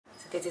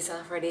Get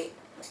yourself ready.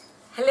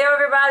 Hello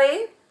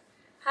everybody.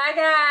 Hi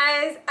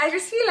guys. I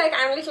just feel like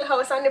I'm Little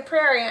House on the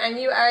Prairie and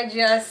you are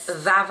just...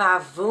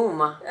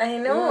 Va-va-voom. I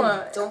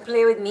know. Don't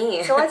play with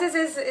me. So what is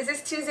this? Is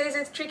this Tuesdays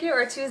with Tricky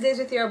or Tuesdays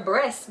with your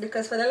breasts?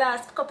 Because for the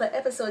last couple of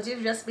episodes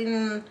you've just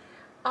been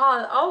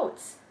all out.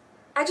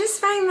 I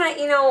just find that,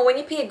 you know, when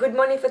you pay good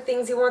money for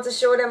things, you want to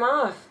show them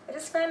off. I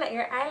just find that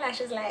your eyelash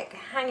is like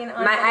hanging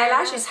on. My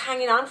eyelash is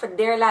hanging on for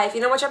dear life.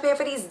 You know what I pay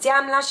for these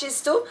damn lashes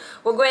too?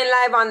 We're going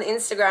live on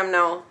Instagram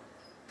now.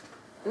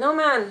 No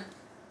man.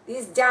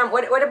 These damn,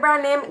 what the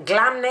brand name?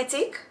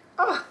 Glamnetic?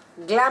 Oh.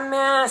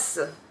 Glammas.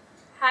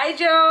 Hi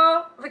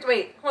Joe.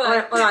 Wait,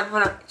 hold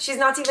on. She's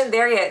not even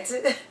there yet.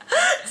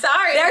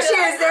 Sorry. There she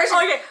is.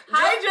 Okay.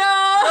 Hi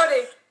Joe.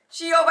 Jodi.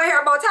 She over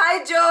here about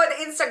hi Joe. The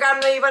Instagram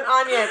not even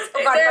on yet.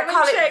 Oh God, I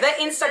call it the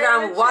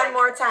Instagram one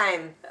more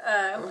time.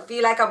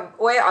 Feel like a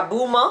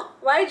boomer.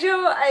 Why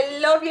Joe? I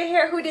love your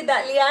hair. Who did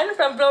that? Leanne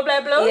from Blow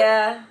Blah Blow?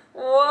 Yeah.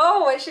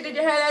 Whoa, and she did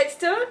your highlights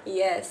too?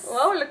 Yes.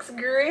 Whoa, looks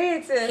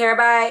great. Hair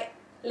by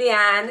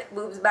Leanne,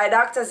 boobs by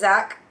Dr.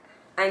 Zach,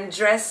 and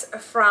dress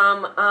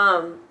from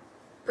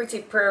Pretty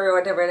Prairie,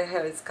 whatever the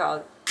hell it's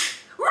called.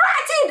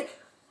 Ratted!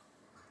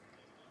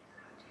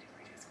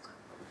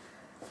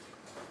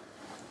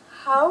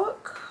 How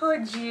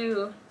could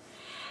you?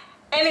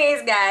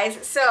 Anyways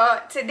guys,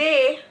 so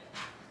today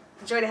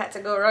Jodi had to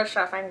go rush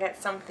off and get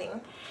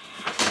something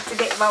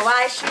today, but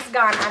while she's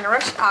gone and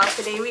rushed off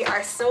today, we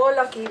are so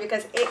lucky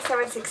because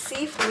 876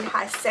 Seafood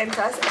has sent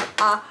us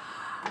a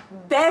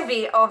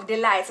bevy of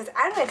delights that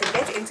I'm going to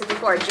get into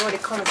before Jodi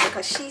comes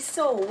because she's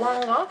so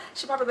wongo.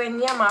 She probably going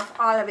to yam off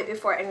all of it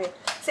before anyway.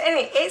 So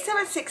anyway,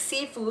 876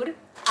 Seafood,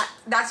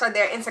 that's what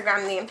their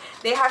Instagram name.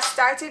 They have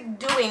started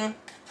doing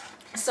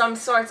some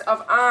sort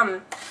of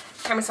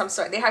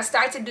they have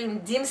started doing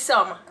dim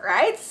sum,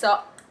 right?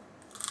 So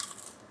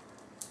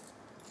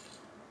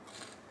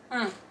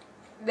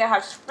they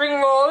have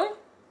spring roll.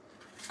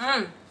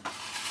 Lord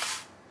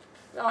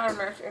have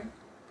mercy.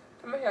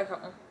 Let me hear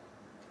something.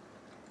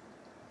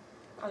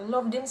 I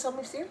love dim sum,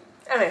 you see.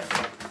 Anyway,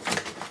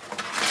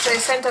 so they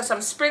sent us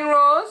some spring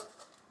rolls.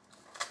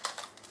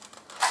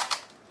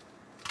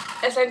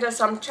 They sent us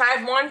some chive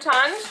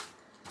wontons.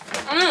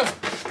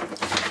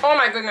 Oh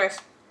my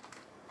goodness.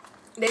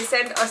 They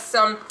sent us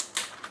some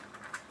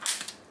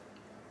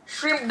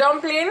shrimp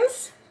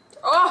dumplings.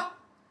 Oh,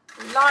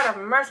 Lord of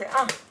mercy.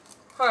 Oh,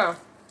 hold on.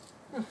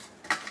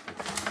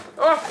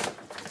 Oh,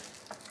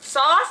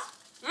 sauce.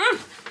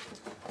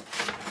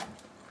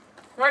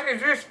 What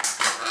is this?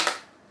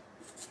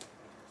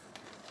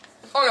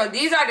 Oh no,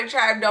 these are the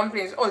chive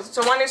dumplings. Oh,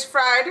 so one is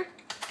fried.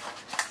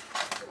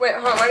 Wait,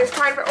 hold on, one is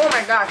fried. Oh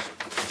my gosh.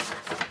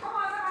 Come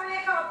out of my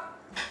makeup.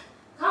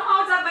 Come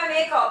out of my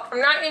makeup.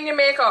 I'm not in your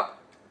makeup.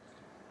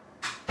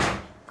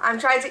 I'm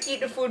trying to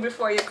eat the food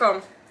before you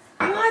come.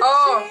 What?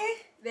 Oh,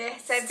 they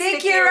said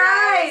sticky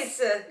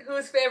rice.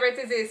 Whose favorite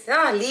is this?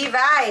 Oh,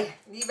 Levi.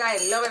 Levi,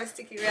 loving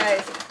sticky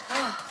rice.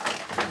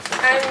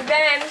 And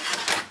then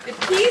the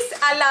piece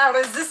à la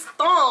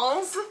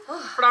resistance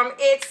from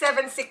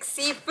 876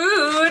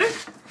 Seafood.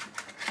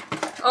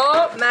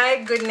 Oh my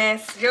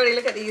goodness. Jodi,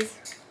 look at these.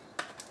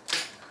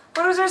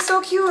 Oh, those are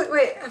so cute.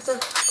 Wait, I have to...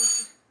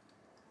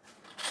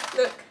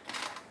 Look.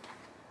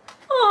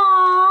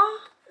 Aww.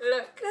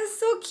 Look. That's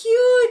so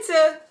cute.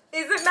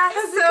 Isn't that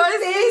That's so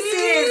faces.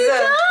 sweet?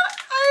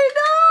 I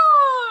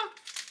know.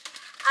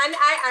 And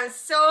I am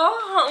so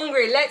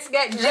hungry. Let's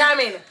get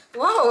jamming.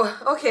 Whoa,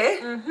 okay.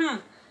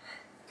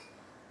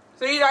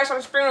 So these are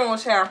some spring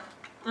rolls here.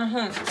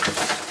 Wow,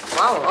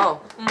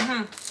 wow.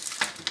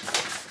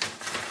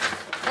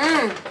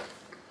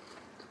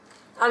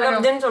 I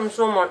love dim sum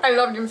so much. I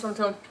love dim sum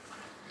too.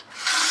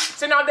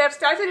 So now they've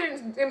started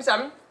in dim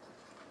sum.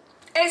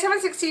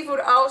 876 Seafood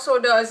also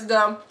does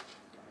the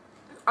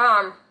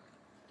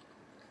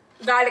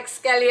garlic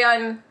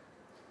scallion,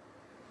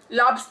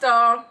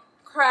 lobster,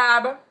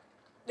 crab.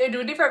 They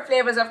do different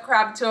flavors of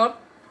crab too.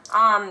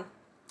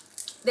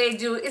 They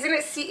do, is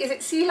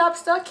it sea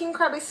lobster? King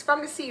crab is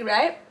from the sea,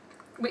 right?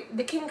 With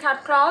the king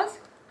crab claws?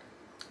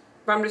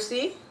 From the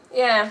sea?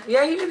 Yeah.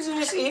 Yeah, he lives in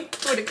the sea.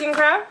 Who, the king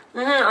crab?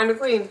 And the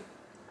queen.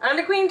 And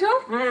the queen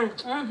too?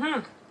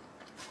 The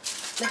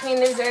queen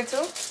lives there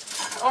too?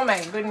 Oh my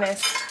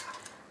goodness.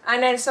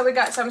 And then so we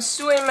got some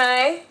sui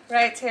mai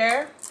right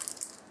here.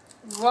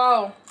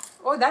 Wow.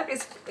 Oh, that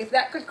is, if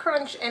that could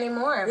crunch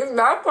anymore. It's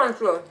very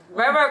crunchy.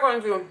 Very, very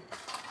crunchy.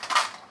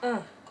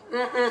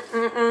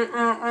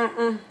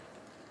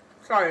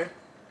 Sorry.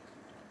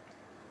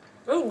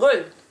 It's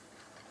good.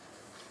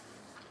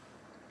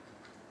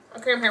 I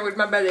came here with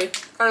my belly.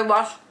 And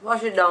wash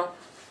it down.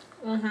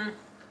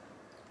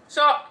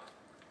 So,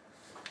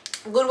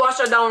 good wash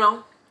it down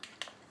now.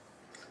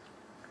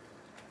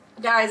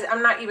 guys,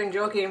 I'm not even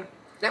joking.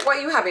 Like, what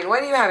are you having?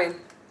 What are you having?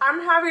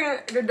 I'm having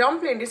the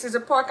dumpling. This is a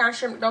pork and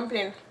shrimp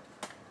dumpling.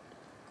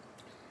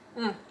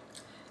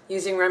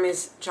 Using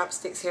Remy's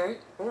chopsticks here.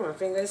 Oh, my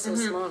finger is so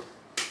small.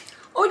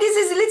 Oh, this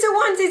is little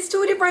ones. It's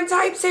two different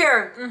types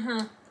here.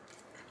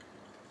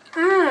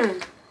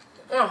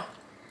 Oh,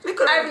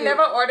 I've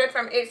never ordered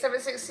from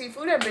 876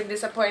 Seafood. I've been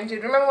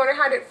disappointed. Remember when we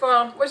had it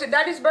for, was it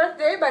Daddy's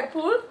birthday by the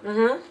pool?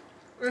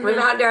 We've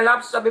had their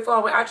lobster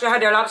before. We actually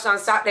had their lobster on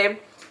Saturday,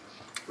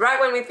 right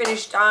when we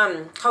finished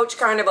Couch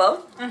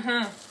Carnival.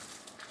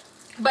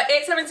 But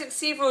 876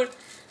 Seafood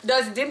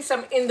does dim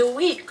sum in the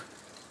week.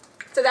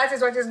 So that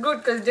is what is good,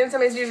 because dim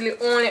sum is usually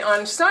only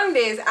on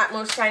Sundays at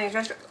most Chinese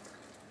restaurants.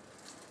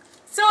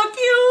 So cute!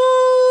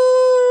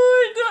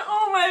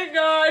 Oh my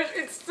gosh,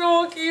 it's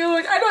so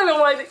cute. I don't know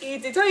what to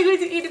eat it. How are you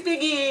going to eat the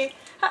piggy?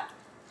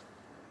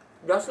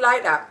 Just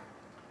like that.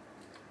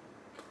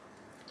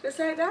 Just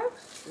like that?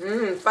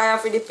 Fire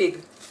for the pig.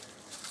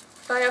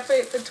 Fire for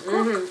it to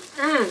cook.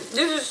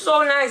 This is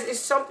so nice. It's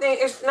something,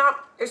 it's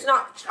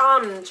not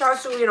char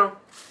siu, you know.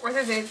 What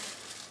is it?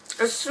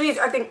 It's sweet,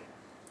 I think.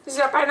 This is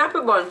a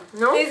pineapple bun,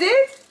 no? Is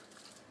it?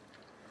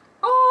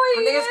 Oh,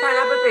 I think it's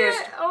pineapple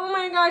paste. Oh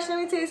my gosh, let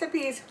me taste a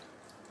piece.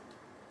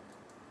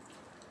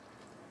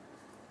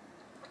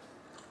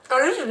 Oh,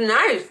 this is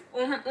nice.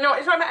 No,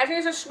 it's not bad. I think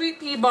it's a sweet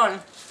pea bun.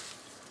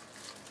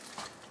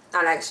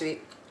 I like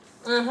sweet.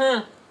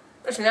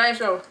 It's nice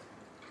though.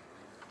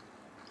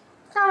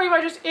 Can't believe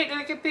I just ate the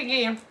little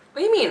piggy. What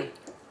do you mean?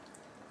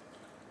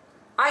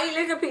 I eat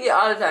little piggy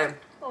all the time.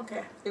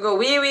 Okay. You go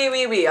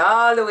wee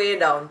all the way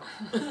down.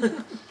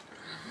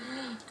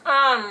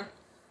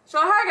 So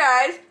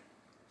hi guys.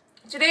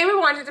 Today we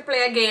wanted to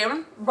play a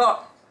game,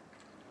 but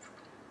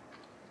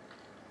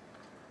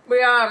we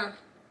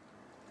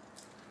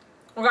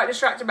got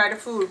distracted by the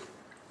food.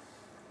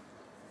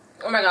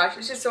 Oh my gosh,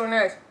 this is so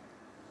nice.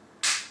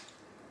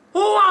 Who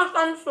wants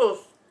some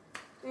sauce?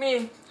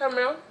 Me, tell me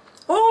now.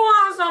 Who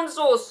wants some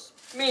sauce?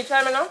 Me,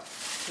 tell me now.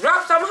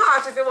 Drop some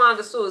heart if you want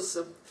the sauce.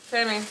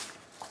 Tell me.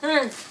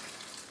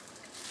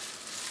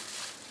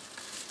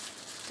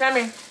 Tell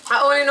me.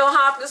 I only know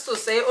half the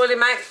sauce, so it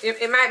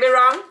might be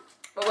wrong,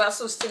 but we're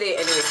sauce today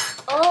anyway.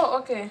 Oh,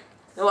 okay.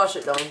 Now wash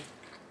it down.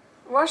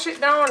 Wash it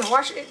down,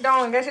 wash it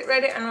down. Get it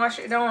ready and wash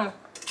it down.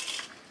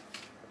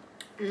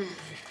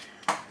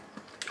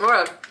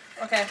 Alright.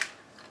 Okay.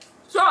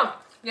 So,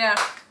 Yeah.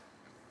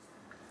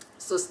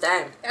 sauce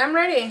time. I'm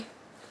ready.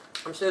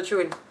 I'm still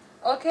chewing.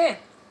 Okay.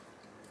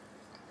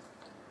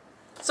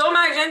 So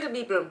my gentle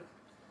people.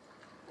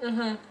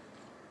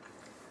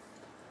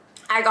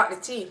 I got the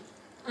tea.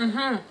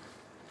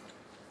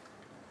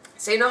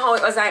 So you know how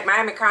it was like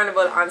Miami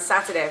Carnival on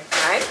Saturday,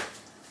 right?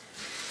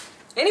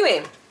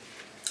 Anyway,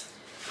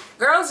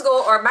 girls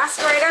go or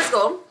masqueraders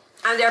go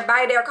and they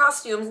buy their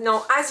costumes.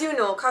 Now, as you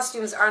know,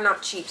 costumes are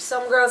not cheap.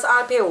 Some girls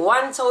all pay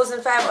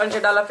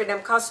 $1,500 for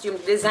them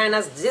costumes.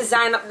 Designers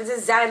design up the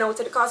design out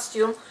of the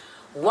costume.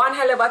 One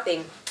hell of a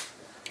thing.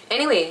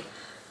 Anyway,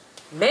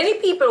 many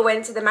people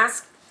went to the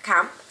mask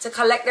camp to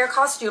collect their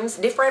costumes,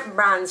 different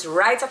brands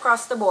right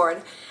across the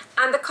board.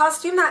 And the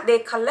costume that they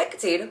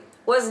collected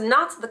was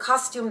not the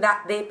costume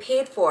that they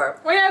paid for.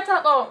 What are you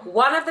talking about?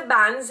 One of the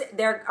bands,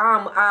 their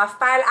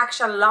file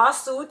action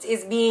lawsuit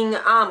is being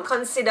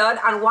considered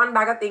on one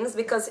bag of things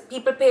because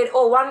people paid.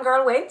 Oh, one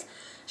girl went,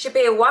 she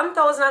paid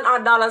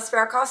 $1,000 for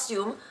a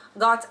costume,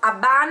 got a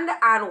band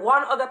and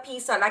one other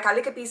piece of, like a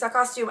little piece of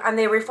costume, and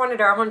they refunded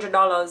her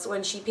 $100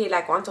 when she paid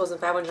like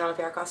 $1,500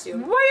 for her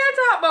costume. What are you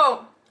talking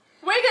about?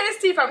 Where you get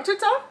this tea from?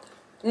 Twitter?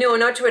 No,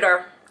 not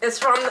Twitter.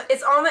 It's on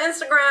the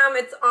Instagram.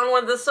 It's on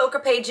one of the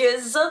soca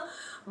pages.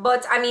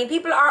 But I mean,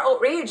 people are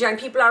outraged and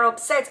people are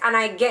upset, and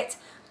I get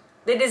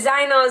the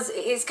designers.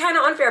 It's kind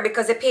of unfair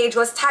because the page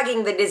was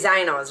tagging the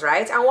designers,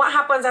 right? And what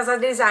happens as a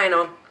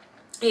designer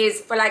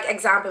is, for like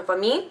example, for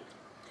me,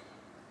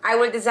 I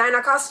will design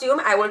a costume.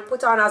 I will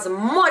put on as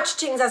much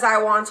things as I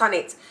want on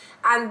it,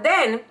 and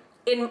then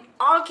in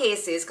all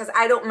cases, because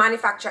I don't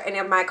manufacture any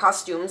of my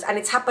costumes, and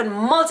it's happened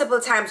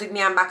multiple times with me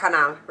and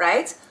Bacchanal,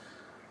 right?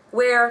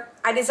 Where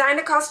I design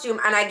a costume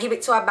and I give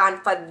it to a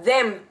band for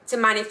them to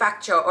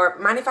manufacture, or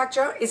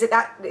manufacture, is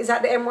that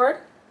the M word?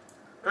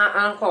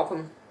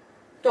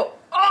 So,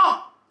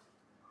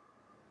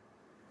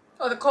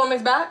 Oh, the comb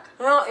is back?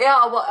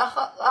 yeah, but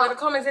Oh, the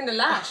comb is in the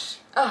lash.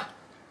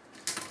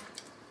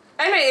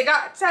 Anyway, you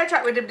got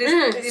sidetracked with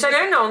this. So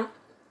then no,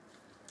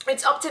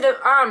 it's up to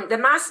the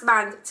mass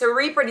band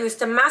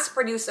to mass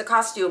produce the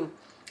costume.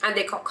 And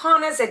they cut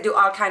corners, they do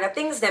all kind of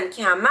things them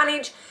can't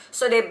manage.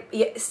 So they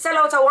sell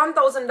out a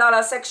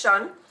 $1,000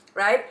 section,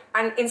 right?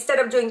 And instead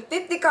of doing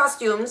 50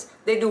 costumes,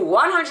 they do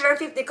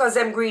 150 because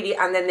them greedy,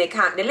 and then they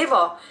can't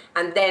deliver.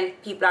 And then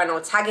people are now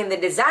tagging the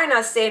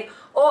designers saying,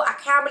 oh, I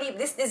can't believe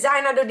this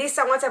designer do this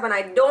and whatever. And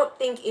I don't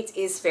think it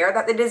is fair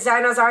that the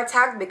designers are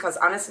tagged, because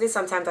honestly,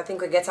 sometimes I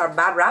think we get our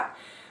bad rap.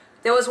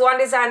 There was one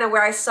designer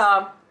where I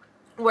saw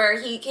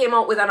where he came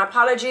out with an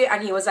apology,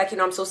 and he was like, you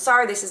know, I'm so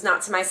sorry, this is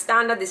not to my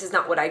standard, this is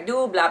not what I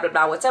do, blah blah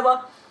blah,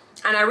 whatever.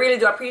 And I really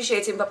do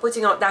appreciate him for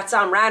putting out that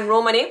song, Ryan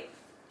Romani.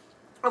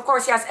 Of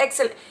course, he has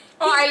excellent.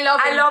 I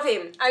love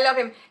him. I love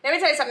him. Let me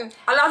tell you something.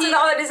 A lot of the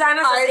other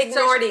designers just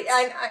ignored it.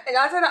 And a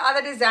lot of the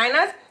other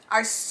designers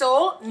are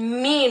so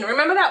mean.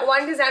 Remember that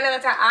one designer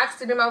that I asked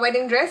to do my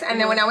wedding dress, and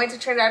then when I went to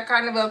Trinidad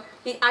Carnival,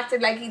 he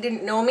acted like he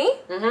didn't know me?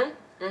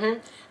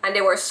 And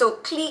they were so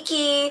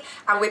cliquey,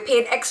 and we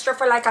paid extra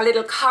for like a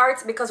little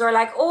cart because we're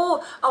like,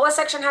 oh, our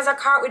section has a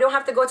cart, we don't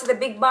have to go to the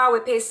big bar. We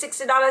pay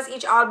 $60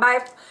 each. All by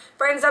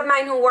friends of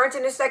mine who weren't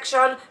in the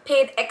section,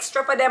 paid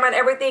extra for them and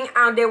everything,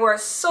 and they were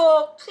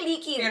so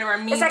cliquey. Yeah, they were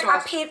mean it's like, to I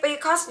us. paid for your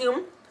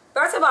costume.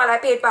 First of all, I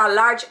paid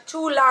for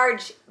two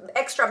large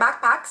extra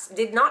backpacks,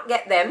 did not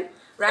get them,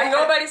 right? And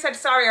nobody said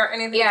sorry or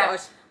anything to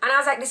us. And I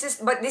was like,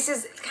 this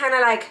is kind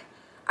of like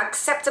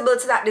acceptable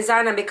to that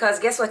designer, because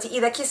guess what? He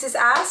either kiss his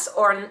ass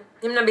or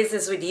him no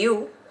business with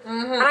you.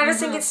 And I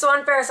just think it's so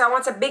unfair. So I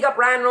want to big up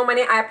Ryan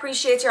Romani. I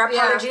appreciate your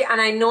apology, and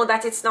I know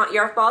that it's not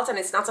your fault and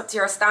it's not up to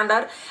your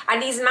standard.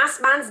 And these mass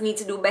bands need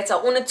to do better.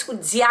 Una too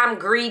damn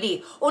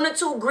greedy. Una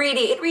too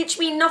greedy. It reached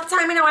me enough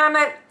time, you know, and I'm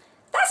like,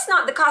 that's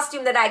not the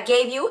costume that I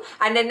gave you.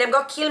 And then them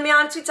go kill me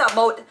on Twitter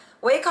about,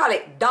 what you call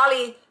it,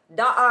 Dolly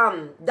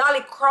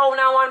crown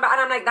and one, but and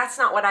I'm like, that's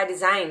not what I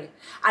designed.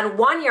 And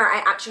one year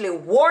I actually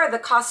wore the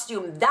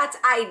costume that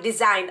I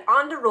designed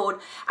on the road,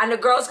 and the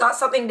girls got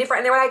something different,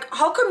 and they were like,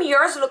 how come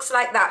yours looks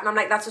like that? And I'm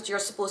like, that's what you're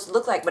supposed to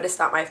look like, but it's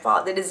not my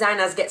fault. The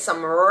designers get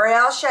some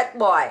real shit,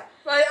 boy.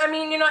 Well, I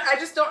mean, you know, I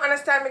just don't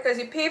understand, because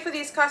you pay for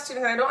these costumes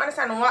and I don't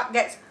understand what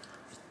gets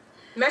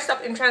messed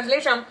up in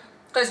translation.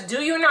 Because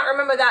do you not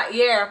remember that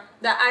year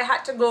that I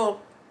had to go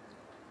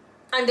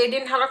and they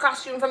didn't have a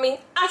costume for me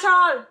at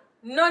all?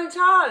 None at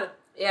all.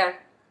 Yeah.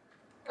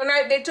 And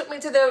they took me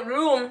to the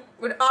room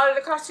with all of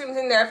the costumes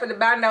in there for the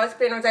band I was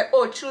playing. I was like,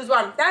 oh, choose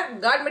one.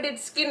 Thank God me did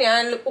skinny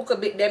and look a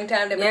bit them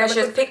time. Yeah, she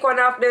just picked one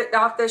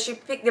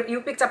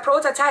you picked a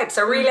prototype.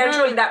 So really and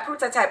truly that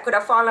prototype could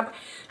have fallen up.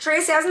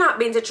 Tracy has not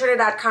been to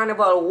Trinidad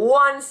Carnival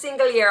one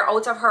single year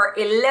out of her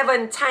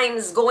 11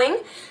 times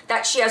going,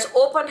 that she has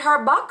opened her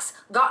box,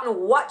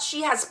 gotten what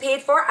she has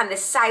paid for and the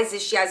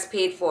sizes she has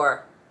paid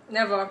for.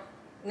 Never.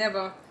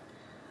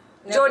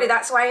 Jodi,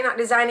 that's why you're not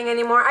designing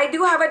anymore. I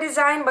do have a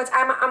design, but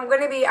I've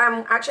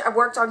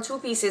worked on 2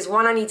 pieces.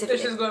 One I need to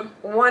finish. This is good.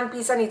 One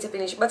piece I need to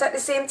finish. But at the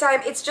same time,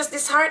 it's just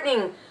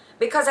disheartening,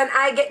 because then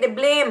I get the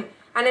blame,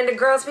 and then the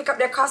girls pick up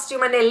their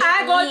costume and they leave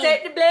I me. go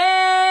take the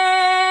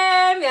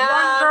blame, yeah.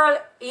 One girl,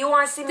 you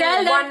want to see me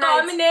Tell one them call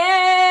night me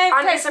name.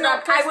 on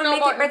Instagram, I will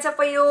make it better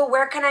for you.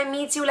 Where can I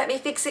meet you? Let me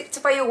fix it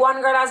for you. One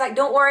girl, I was like,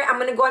 don't worry, I'm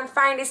gonna go and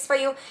find this for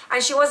you.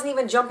 And she wasn't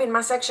even jumping my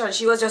section.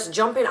 She was just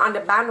jumping on the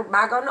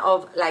bandwagon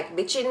of like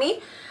bitching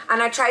me.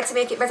 And I tried to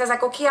make it better. I was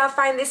like, okay, I'll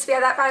find this for you,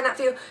 find that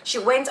for you. She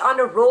went on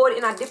the road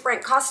in a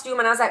different costume,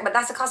 and I was like, but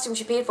that's the costume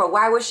she paid for.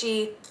 Why was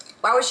she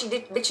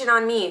bitching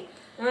on me?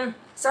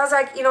 So I was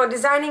like, you know,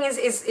 designing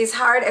is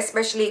hard,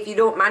 especially if you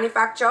don't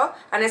manufacture,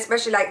 and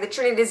especially like the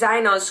Trinity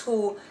designers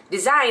who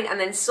designed and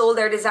then sold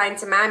their design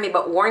to Miami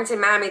but weren't in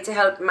Miami to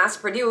help mass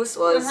produce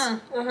was...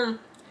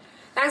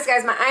 Thanks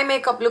guys, my eye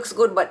makeup looks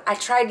good, but I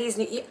tried these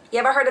new... You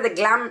ever heard of the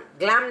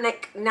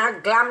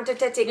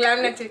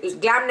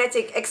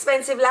Glamnetic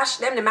expensive lash?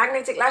 Them, the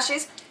magnetic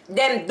lashes?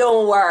 Them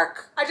don't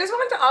work. I just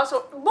wanted to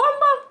also...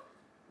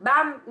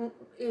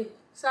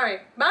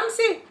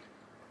 Bamsi.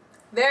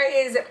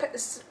 There is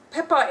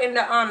pepper in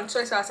the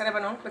soy sauce. I never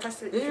know, but that's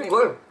This is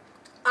good.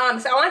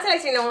 So I want to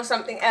let you know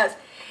something else.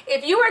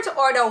 If you were to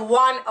order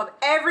one of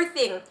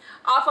everything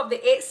off of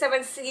the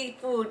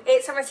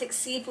 876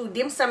 seafood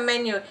dim sum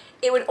menu,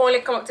 it would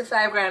only come up to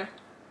 $5 grand.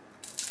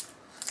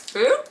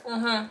 Really?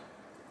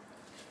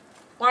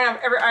 One of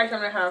every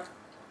item they have.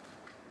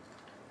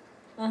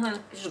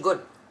 This is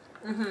good.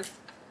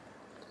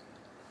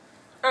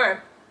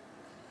 Alright.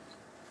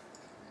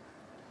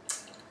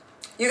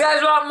 You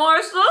guys want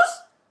more sauce?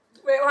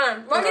 Wait, hold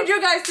on. What did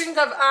you guys think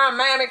of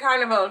Miami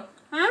Carnival?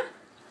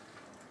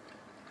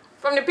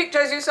 From the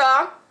pictures you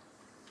saw,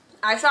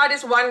 I saw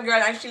this one girl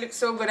and she looked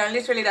so good, and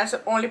literally that's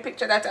the only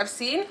picture that I've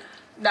seen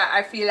that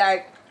I feel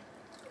like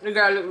the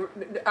girl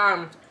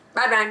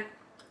Bad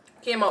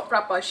came out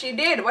proper. She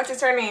did. What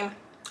is her name?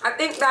 I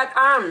think that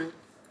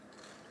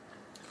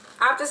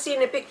after seeing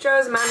the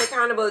pictures, Miami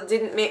Carnival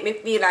didn't make me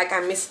feel like I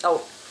missed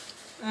out.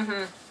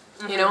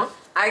 You know,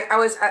 I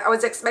was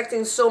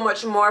expecting so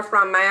much more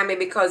from Miami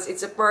because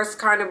it's the first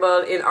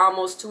carnival in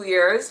almost 2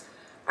 years,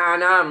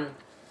 and I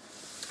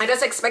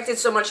just expected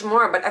so much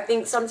more. But I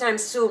think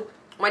sometimes too,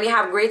 when you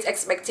have great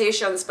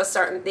expectations for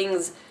certain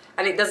things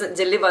and it doesn't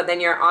deliver,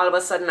 then you're all of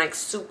a sudden like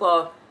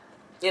super,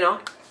 you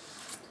know.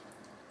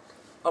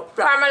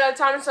 Pamela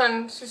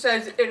Thompson, she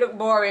says it looked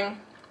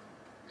boring.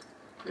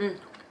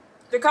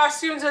 The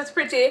costumes was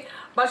pretty,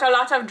 but a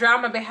lot of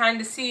drama behind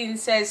the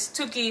scenes, says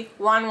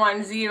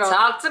Tuki110.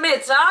 Talk to me.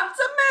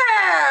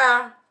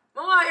 I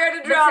want to hear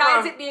the drama.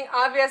 Besides it being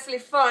obviously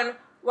fun,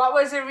 what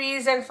was the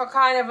reason for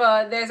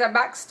Carnival? There's a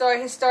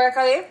backstory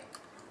historically.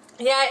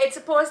 Yeah, it's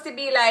supposed to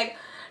be like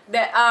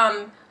the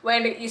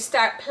when you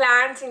start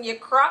planting your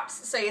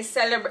crops, so you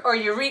celebrate or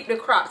you reap the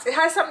crops. It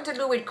has something to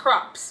do with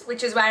crops,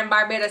 which is why in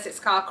Barbados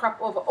it's called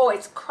crop over. Oh,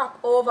 it's crop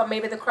over.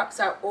 Maybe the crops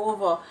are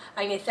over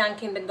and you're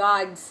thanking the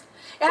gods.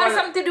 It has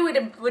something to do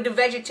with the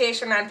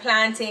vegetation and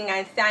planting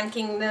and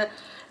thanking the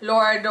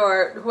Lord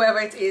or whoever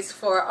it is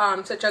for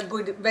such a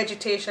good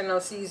vegetational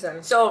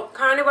season. So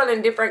carnival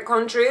in different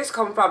countries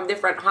come from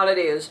different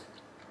holidays.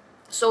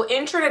 So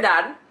in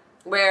Trinidad,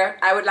 where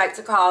I would like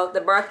to call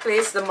the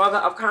birthplace the mother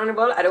of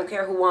carnival. I don't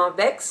care who wants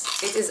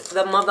vex. It is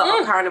the mother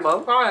of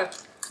carnival.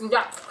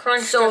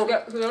 So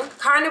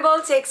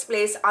carnival takes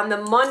place on the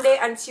Monday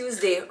and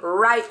Tuesday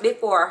right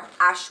before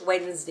Ash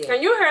Wednesday.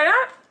 Can you hear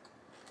that?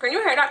 Can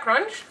you hear that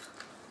crunch?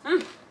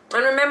 And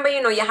remember,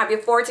 you know, you have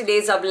your 40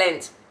 days of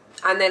Lent.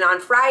 And then on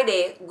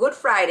Friday, Good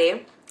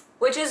Friday,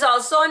 which is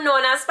also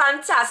known as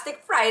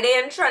Fantastic Friday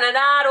in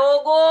Trinidad.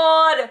 Oh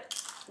God.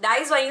 That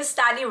is when you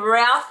start the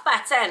real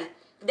fatten.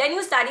 Then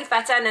you start the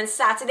fatten, and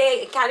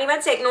Saturday, it can't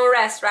even take no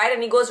rest, right?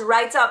 And it goes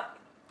right up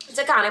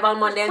to Carnival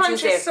Monday and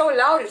Tuesday. Crunch is so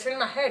loud, it's in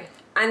my head.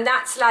 And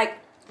that's like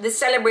the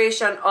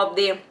celebration of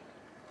the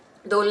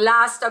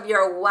last of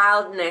your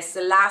wildness,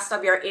 the last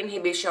of your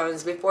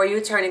inhibitions before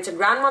you turn into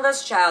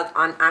grandmother's child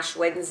on Ash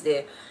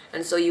Wednesday.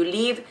 And so you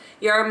leave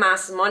your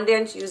mass Monday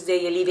and Tuesday,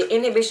 you leave your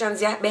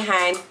inhibitions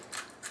behind,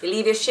 you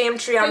leave your shame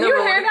tree on the road.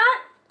 Can you hear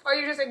that? Or are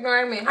you just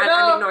ignoring me?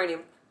 Hello? I'm ignoring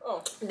you.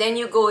 Oh. Then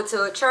you go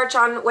to church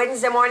on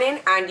Wednesday morning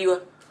and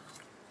you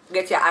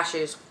get your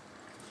ashes.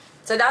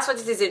 So that's what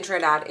it is in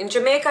Trinidad. In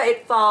Jamaica,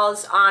 it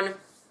falls on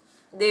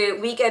the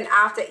weekend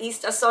after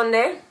Easter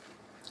Sunday.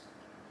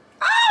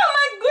 Oh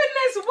my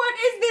goodness, what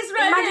is this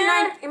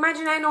right here?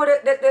 Imagine I know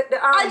the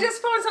I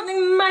just found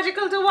something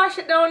magical to wash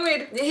it down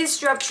with. the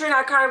history of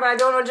Trinidad Carnival. I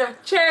don't know.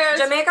 Cheers.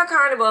 Jamaica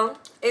Carnival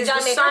is the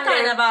Jamaica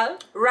Sunday Carnival.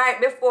 right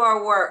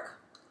before work.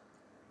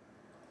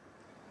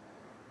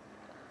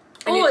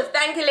 And Oh,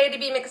 thank you, Lady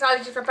B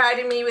Mixology, for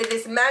providing me with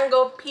this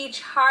mango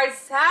peach hard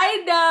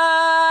cider.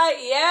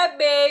 Yeah,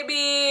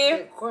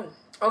 baby.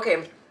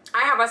 Okay,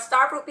 I have a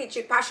Starfruit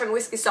Peachy Passion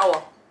Whiskey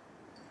Sour.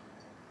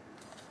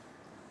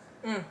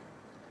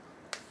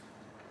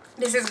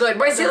 This is good.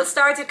 Brazil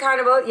started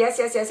Carnival. Yes.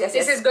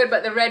 This is good,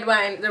 but the red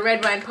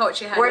wine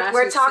pouch you had last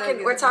We're week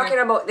talking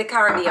about the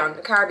Caribbean.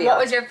 What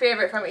was your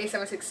favorite from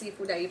 876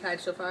 seafood that you've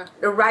had so far?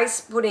 The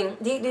rice pudding.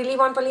 Did you leave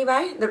one for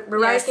Levi? The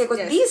rice cake.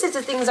 Yes. These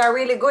little things are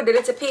really good. The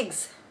little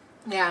pigs.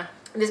 Yeah.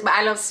 But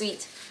I love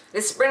sweet.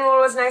 The spring roll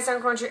was nice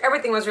and crunchy.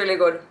 Everything was really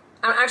good.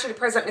 I'm actually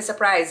pleasantly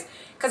surprised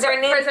because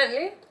they're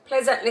named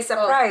pleasantly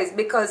surprised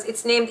because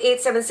it's named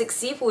 876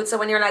 Seafood. So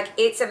when you're like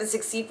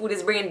 876 Seafood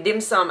is bringing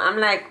dim sum, I'm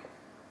like,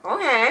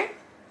 okay.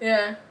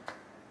 Yeah.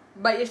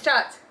 But you're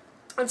shot.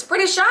 It's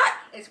pretty shot.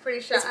 It's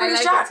pretty shot. I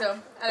like it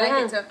too. I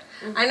like it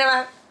too.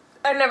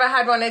 I never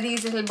had one of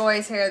these little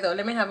boys here though.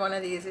 Let me have one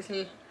of these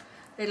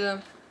little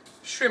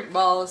shrimp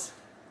balls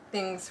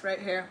things right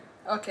here.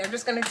 Okay, I'm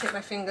just gonna take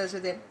my fingers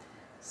with it.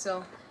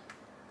 So,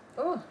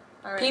 oh,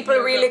 all right. People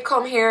really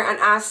come here and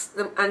ask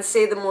them and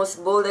say the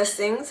most boldest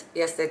things.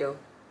 Yes, they do.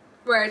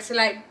 Where it's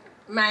like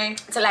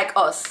like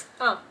us.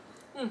 Oh.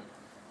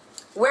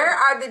 Where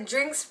are the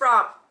drinks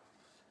from?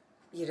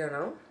 You don't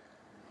know.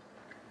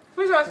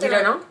 Who's asking? You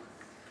don't know.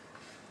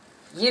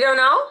 You don't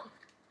know.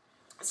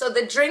 So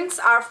the drinks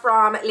are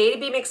from Lady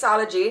B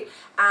Mixology,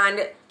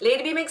 and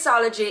Lady B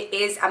Mixology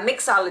is a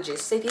mixologist.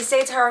 So if you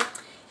say to her,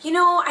 you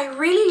know, I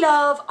really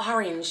love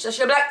orange, so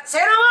she'll be like, say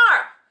no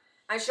more,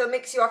 and she'll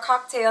mix you a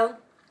cocktail.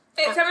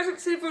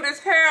 876 Seafood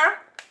is here.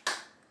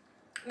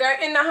 They're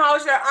in the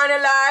house. They're on the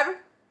live.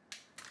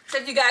 So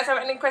if you guys have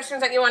any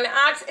questions that you want to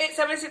ask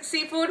 876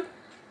 Seafood,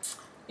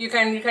 you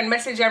can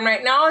message them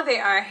right now. They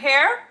are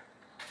here.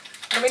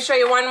 Let me show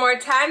you one more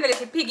time the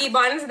little piggy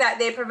buns that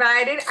they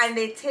provided, and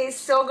they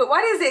taste so good.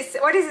 What is this?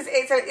 What is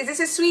this? Is this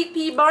a sweet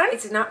pea bun?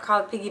 It's not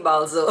called piggy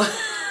balls though.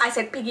 I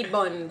said piggy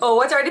buns. Oh,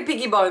 what are the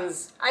piggy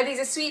buns? Are these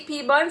a sweet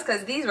pea buns?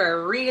 Because these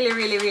were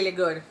really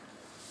good.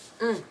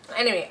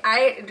 Anyway,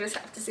 I just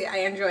have to say I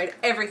enjoyed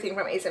everything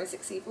from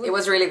 876 Seafood. It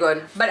was really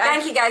good. But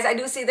thank you guys. I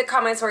do see the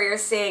comments where you're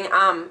saying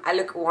I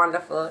look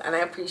wonderful, and I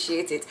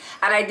appreciate it.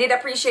 And I did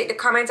appreciate the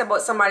comment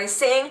about somebody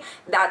saying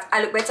that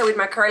I look better with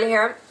my curly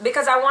hair,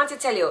 because I want to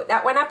tell you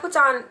that when I put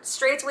on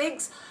straight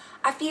wigs,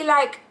 I feel a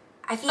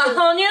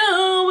whole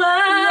new world.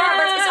 Yeah,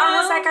 but it's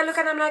almost like I look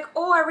and I'm like,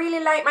 oh, I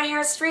really like my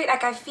hair straight.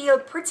 Like I feel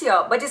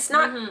prettier, but it's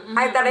not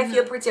that I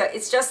feel prettier.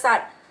 It's just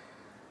that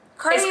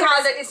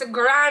it's a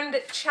Grand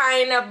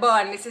China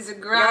bun. This is a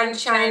Grand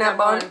China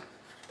bun.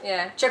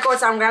 Yeah. Check out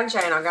some Grand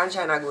China. Grand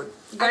China good.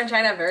 Grand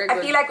China very good.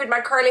 I feel like with my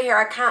curly hair,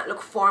 I can't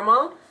look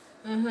formal.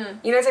 You know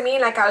what I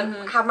mean? Like I'll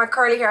have my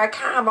curly hair. I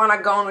can't have on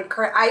a gown with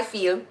curly. I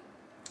feel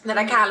that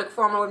I can't look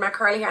formal with my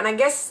curly hair. And I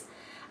guess,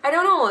 I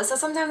don't know. So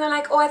sometimes I'm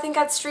like, oh, I think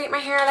I'd straighten my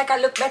hair. Like I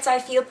look better. I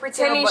feel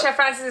prettier. Tanisha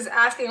Francis is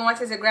asking what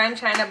is a Grand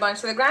China bun.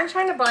 So the Grand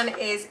China bun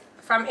is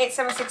from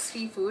 876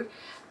 Seafood.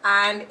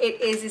 And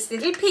it is this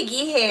little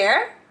piggy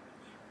hair.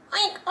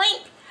 Oink,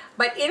 oink.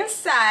 But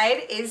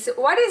inside is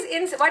what is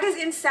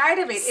inside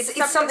of it?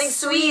 It's something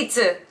sweet.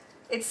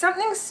 It's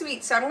something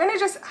sweet. So I'm gonna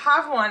just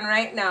have one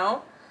right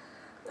now.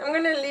 I'm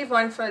gonna leave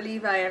one for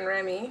Levi and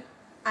Remy.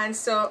 And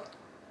so,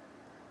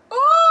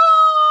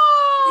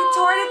 oh! You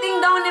tore the thing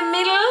down the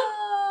middle.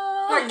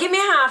 Here, give me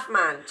half,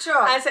 man.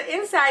 Sure. And so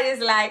inside is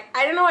like,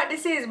 I don't know what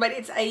this is, but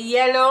it's a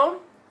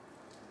yellow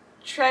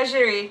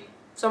treasury.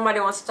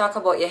 Somebody wants to talk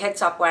about your head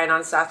top wine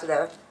on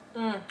Saturday.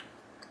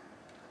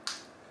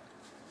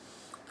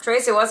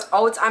 Tracy was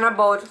out and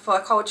about for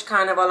Couch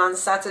Carnival on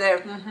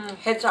Saturday.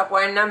 Head top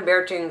wine and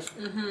bear things.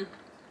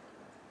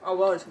 Oh,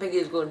 was. Piggy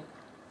is good.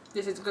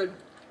 This is good.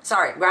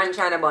 Sorry, Grand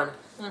China bun.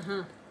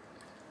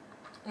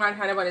 Grand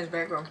China bun is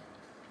very good.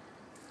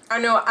 I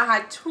know I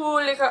had 2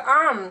 little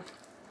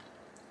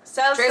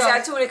salsa. Tracy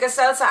had 2 little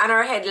salsa and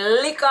her head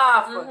lick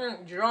off.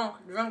 Drunk.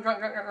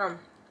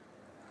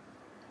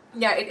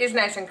 Yeah, it is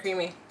nice and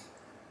creamy.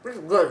 This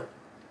is good.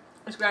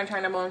 It's Grand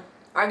China bun.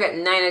 I get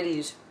 9 of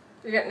these.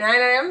 You get 9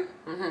 of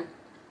them?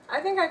 I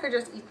think I could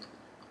just eat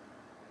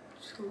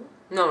 2.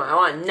 No, I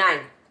want 9.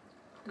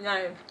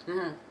 9.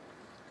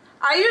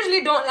 I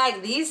usually don't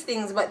like these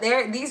things, but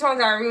these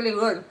ones are really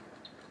good.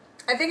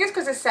 I think it's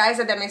because the size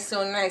of them is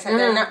so nice and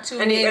they're not too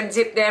big. And you can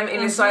dip them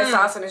in the soy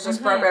sauce and it's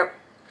just perfect.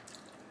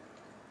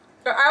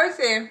 So I would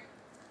say,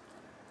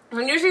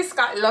 and usually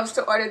Scott loves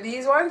to order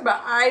these ones,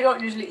 but I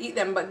don't usually eat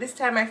them. But this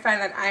time I find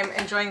that I'm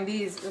enjoying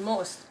these the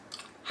most.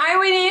 Hi,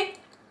 Winnie.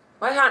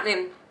 What's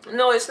happening?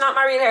 No, it's not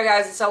my real hair,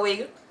 guys. It's a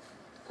wig.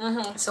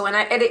 So when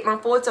I edit my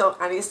photo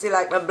and you see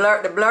like the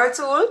blur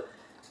tool,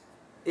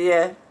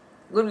 yeah,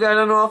 good girl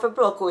don't know how to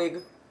pluck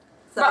wig.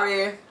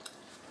 Sorry.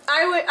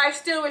 But I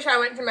still wish I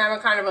went to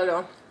Mammoth Carnival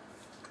though.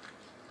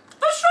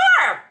 For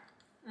sure.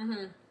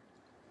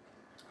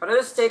 But I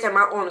just taken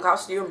my own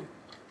costume.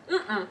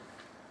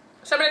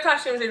 Some of the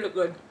costumes they look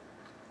good.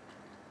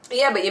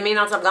 Yeah, but you may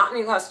not have gotten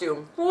your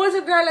costume. Who was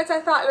the girl that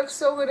I thought looked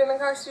so good in the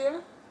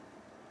costume?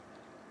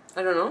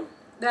 I don't know.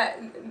 That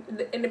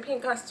in the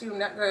pink costume,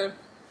 that girl.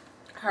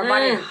 Her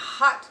body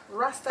hot,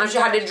 rasta. And she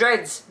had the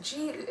dreads.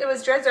 Gee, it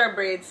was dreads or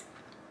braids.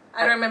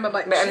 I don't remember,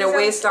 but and the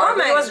waist on. Oh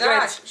my gosh,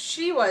 dreads.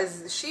 She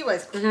was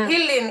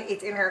killing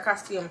it in her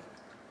costume.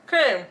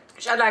 Okay.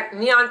 She had like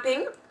neon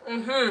pink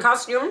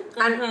costume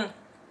and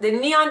the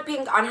neon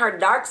pink on her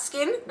dark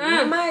skin.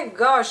 Oh my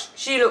gosh,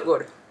 she looked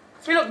good.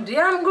 She looked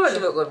damn good. She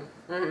looked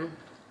good.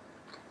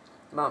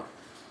 Wow.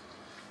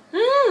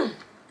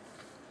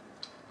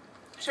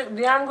 She looked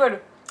damn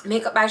good.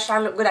 Makeup by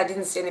Sean looked good. I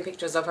didn't see any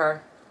pictures of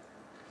her.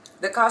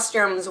 The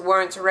costumes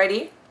weren't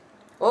ready.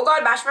 Oh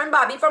God, Bashman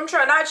Bobby from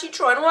Trinidad, she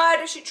throwing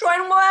word. She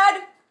throwing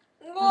word.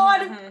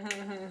 God.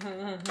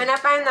 And I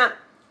find that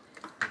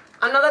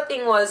another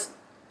thing was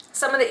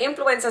some of the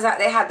influencers that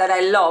they had that I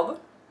love.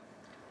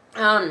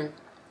 Let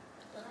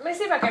me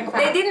see if I can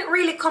find. They didn't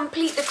really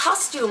complete the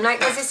costume. Like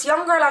there's this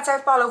young girl that I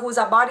follow who's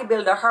a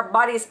bodybuilder. Her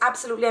body is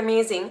absolutely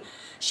amazing.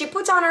 She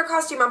put on her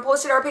costume and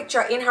posted her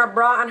picture in her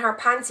bra and her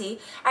panty.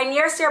 And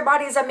yes, your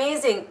body is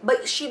amazing,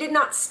 but she did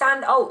not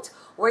stand out.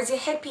 Where's your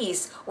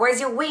headpiece? Where's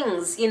your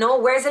wings? You know,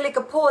 where's the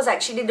little pose? Like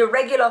she did the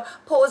regular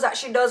pose that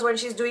she does when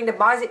she's doing the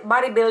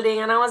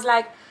bodybuilding. And I was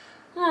like,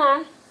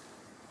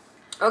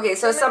 Okay,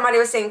 so somebody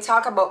was saying,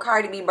 talk about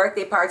Cardi B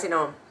birthday party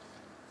now.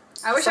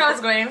 I wish I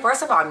was going.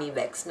 First of all, me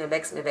vex.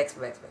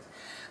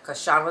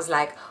 Because Sean was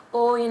like,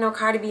 oh, you know,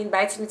 Cardi B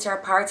invited me to her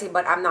party,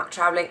 but I'm not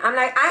traveling. I'm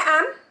like,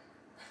 I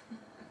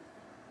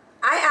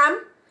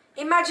am.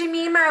 Imagine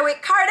me in my way,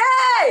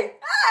 Cardi!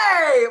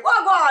 Hey!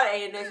 Wagwan!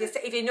 And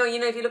you know,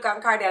 if you look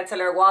at Cardi and tell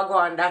her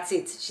Wagwan, that's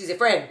it. She's a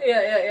friend.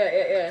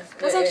 Yeah.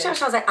 I was like, Sean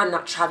was like, I'm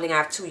not traveling. I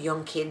have 2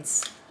 young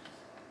kids.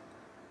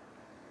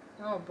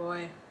 Oh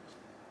boy.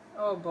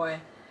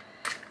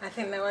 I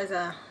think that was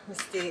a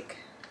mistake.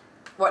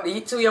 What, the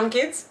 2 young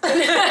kids?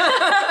 Anyway,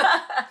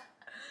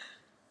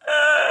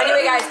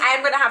 guys, I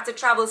am going to have to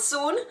travel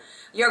soon.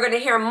 You're going to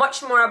hear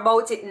much more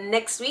about it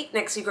next week.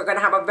 Next week, we're going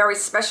to have a very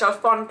special,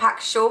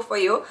 fun-packed show for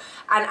you.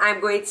 And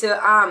I'm going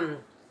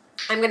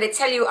to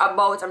tell you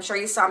about, I'm sure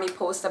you saw me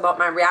post about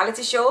my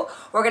reality show.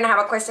 We're going to have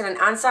a question and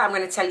answer. I'm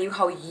going to tell you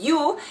how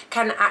you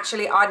can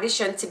actually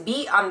audition to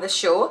be on the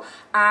show.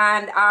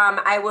 And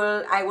I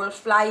will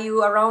fly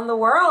you around the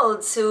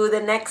world to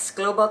the next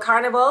Global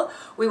Carnival.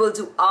 We will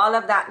do all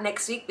of that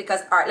next week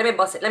because, all right, let me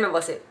bust it.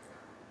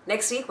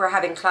 Next week, we're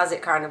having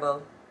Closet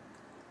Carnival.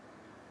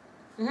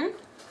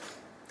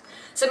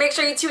 So make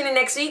sure you tune in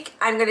next week.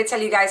 I'm going to tell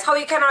you guys how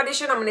you can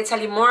audition. I'm going to tell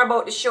you more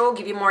about the show,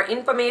 give you more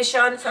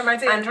information. So I'm going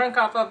to drink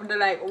off of the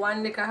like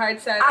 1 liquor hard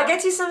cider. I'll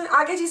get you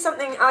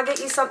something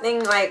else.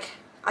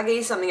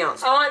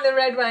 I want the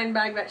red wine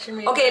bag that she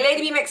made. Okay,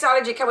 Lady B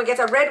Mixology, can we get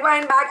a red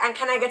wine bag and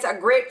can I get a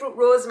grapefruit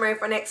rosemary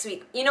for next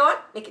week? You know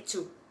what? Make it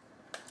 2.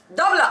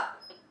 Double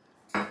up.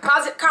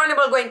 Closet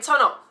Carnival going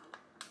ton up.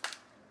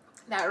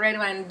 That red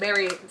wine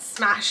berry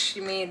smash she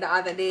made the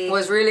other day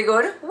was really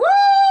good. Woo!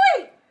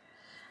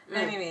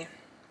 Anyway.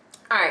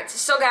 Alright,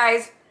 so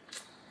guys,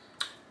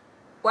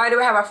 why do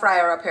we have a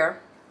fryer up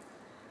here?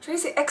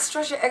 Tracy,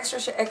 extra.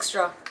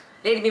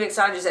 Lady B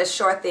Mixology says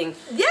sure thing.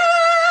 Yeah!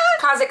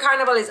 Closet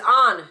Carnival is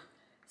on.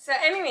 So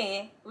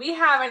anyway, we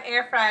have an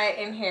air fryer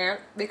in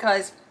here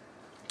because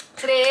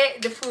today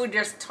the food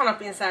just turned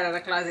up inside of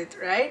the closet,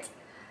 right?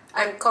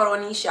 I'm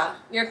Coronisha.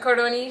 You're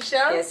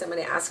Coronisha? Yeah,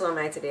 somebody asked who am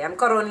I today. I'm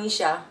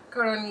Coronisha.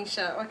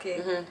 Coronisha,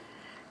 okay.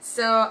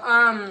 So,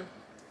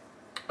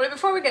 wait,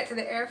 before we get to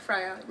the air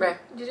fryer, right.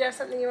 Did you have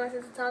something you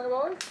wanted to talk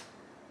about?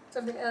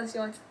 Something else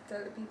you wanted to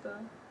tell the people?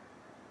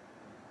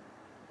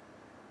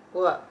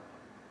 What?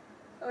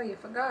 Oh, you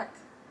forgot.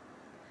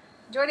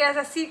 Jodi has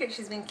a secret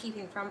she's been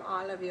keeping from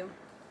all of you.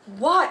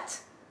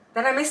 What?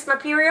 That I missed my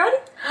period?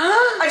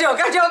 A joke.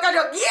 Yes, Lord!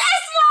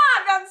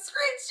 I'm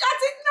screenshot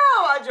it now.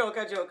 A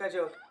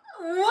joke.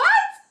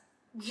 What?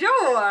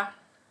 Joe?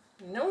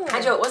 No.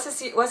 A joke.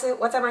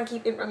 What's a man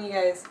keeping from you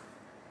guys?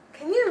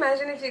 Can you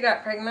imagine if you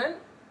got pregnant?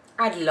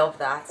 I'd love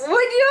that.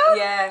 Would you?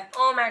 Yeah.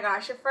 Oh my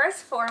gosh, the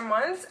first 4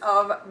 months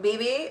of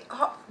babyhood,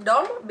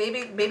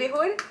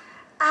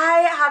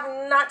 I have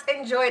not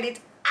enjoyed it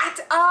at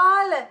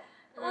all.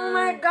 Oh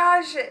my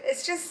gosh,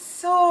 it's just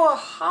so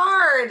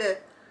hard.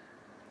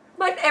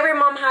 But every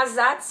mom has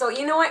that, so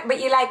you know what? But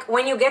you like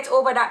when you get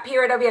over that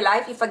period of your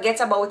life, you forget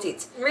about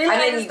it. Really, and I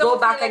then just you go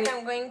don't back feel and like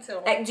I'm going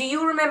to. like, do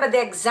you remember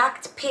the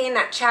exact pain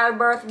that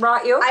childbirth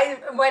brought you?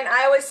 When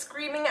I was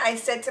screaming, I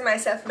said to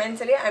myself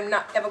mentally, I'm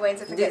not ever going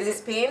to forget this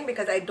pain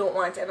because I don't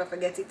want to ever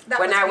forget it. That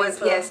when was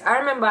painful. yes, I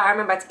remember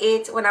at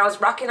 8 when I was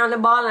rocking on the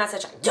ball and I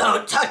said,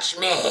 "Don't touch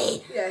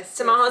me." Yes.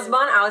 To my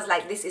husband, I was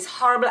like, "This is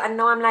horrible," and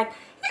now I'm like,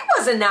 "It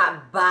wasn't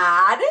that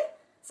bad."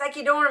 It's like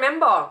you don't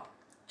remember.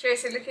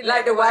 Tracy looking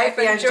Like the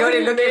wifey and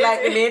Jodi looking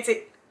like the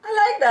matey. I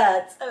like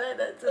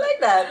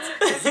that.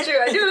 It's true.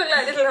 I do look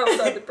like Little House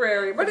on the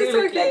Prairie, but it's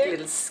look okay. like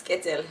little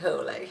skittle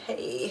hoe. Like,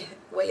 hey,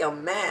 where your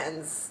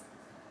mans?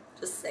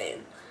 Just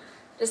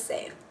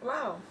saying.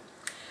 Wow.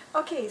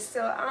 Okay, so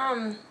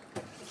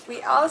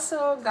we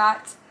also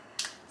got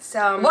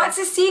some. What's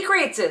the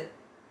secret?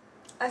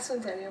 I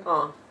soon tell you.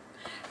 Oh.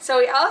 So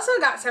we also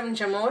got some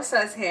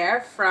Jamosas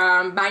here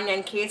from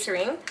Banyan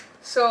Catering.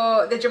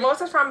 So the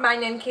Jamosas from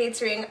Banyan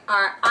Catering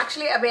are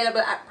actually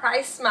available at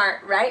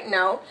Pricesmart right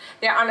now.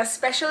 They're on a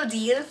special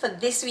deal for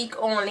this week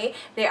only.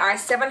 They are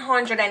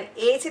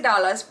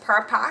 $780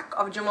 per pack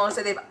of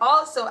Jamosa. They've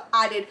also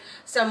added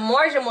some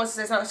more Jamosas.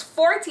 There's now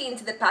 14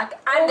 to the pack,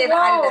 and they've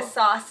added a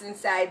sauce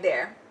inside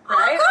there.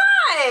 Right?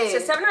 Okay.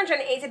 So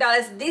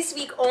 $780 this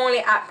week only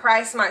at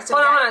Pricesmart. So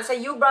hold on. So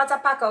you brought a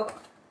pack of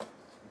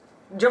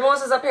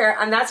Jamosas up here,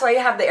 and that's why you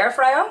have the air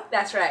fryer?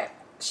 That's right.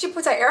 She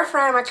puts an air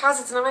fryer in my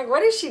closet, and I'm like,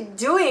 what is she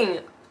doing?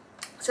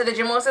 So the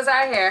Jamosas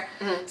are here.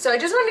 So I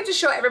just wanted to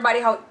show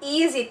everybody how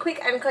easy, quick,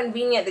 and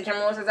convenient the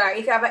Jamosas are.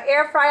 If you have an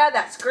air fryer,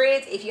 that's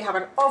great. If you have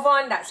an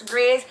oven, that's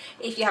great.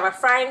 If you have a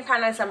frying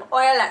pan and some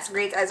oil, that's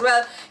great as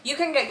well. You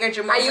can get your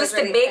Jamosas. I used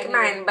to bake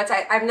mine, but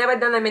I've never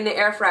done them in the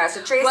air fryer.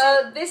 So Tracy,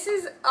 well, this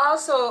is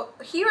also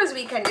Heroes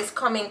Weekend is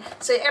coming,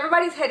 so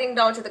everybody's heading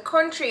down to the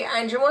country,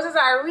 and Jamosas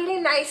are a really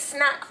nice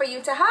snack for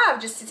you to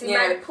have. Just sitting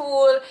by the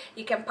pool,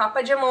 you can pop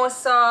a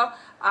Jamosa.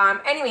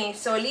 Anyway,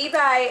 so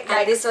Levi,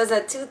 and this was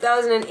a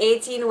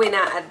 2018 winner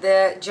at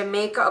the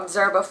Jamaica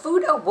Observer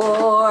Food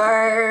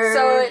Awards.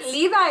 So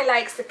Levi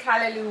likes the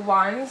calorie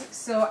ones.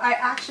 So I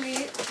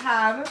actually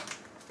have,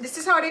 this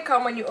is how they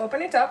come when you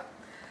open it up.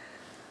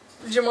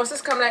 The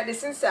Jamosas come like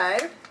this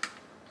inside,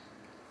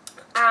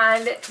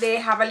 and they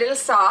have a little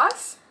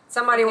sauce.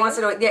 Somebody wants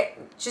to know, yeah,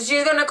 she's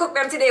gonna cook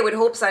them today with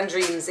hopes and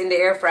dreams in the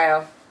air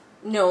fryer.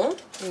 No.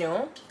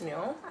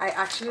 I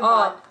actually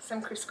bought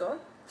some Crisco.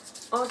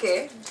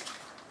 Okay.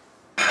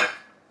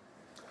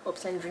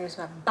 Hopes and dreams,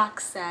 my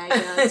backside.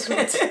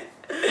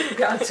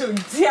 Got to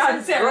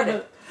dance,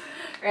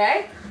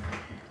 right?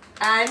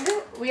 And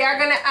we are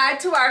gonna add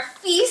to our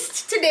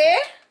feast today.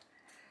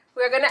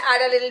 We're gonna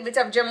add a little bit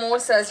of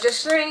Jamosas,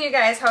 just showing you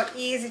guys how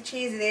easy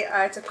cheesy they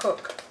are to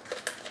cook.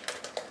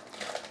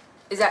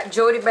 Is that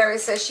Jodi Berry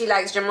says she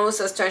likes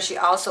Jamosas too, and she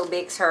also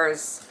bakes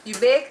hers. You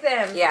bake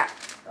them? Yeah.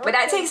 Okay. But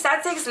that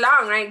takes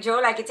long, right, Joe?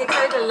 Like it takes a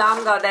little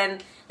longer than,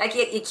 like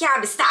you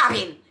can't be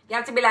starving. You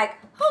have to be like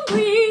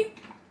hungry,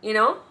 you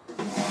know.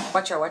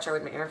 Watch her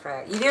with my air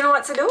fryer. You didn't know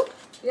what to do?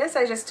 Yes,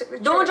 I just took the.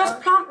 Don't just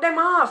plump them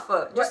off.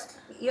 Just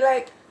you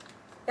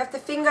have to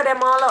finger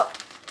them all up.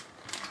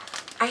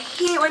 I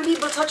hate when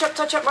people touch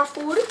up my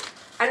food,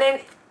 and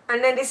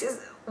then this is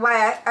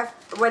why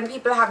when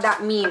people have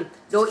that meme,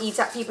 don't eat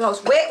at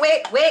people's house.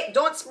 Wait,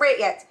 don't spray it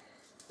yet.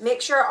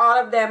 Make sure all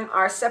of them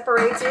are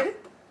separated,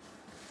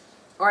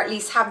 or at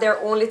least have their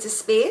own little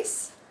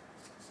space.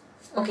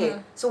 Okay,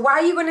 so why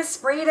are you gonna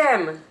spray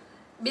them?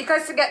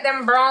 Because to get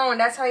them brown,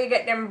 that's how you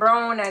get them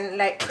brown and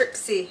like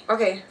crispy.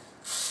 Okay.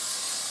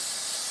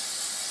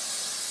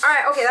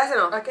 Alright, okay, that's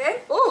enough.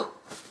 Okay? Ooh,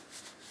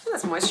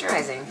 that's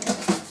moisturizing.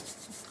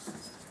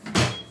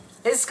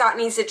 This Scott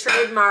needs to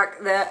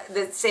trademark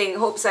the saying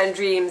hopes and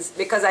dreams,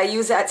 because I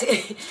use that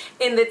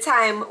in the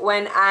time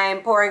when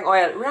I'm pouring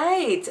oil.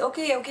 Right,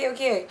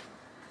 okay.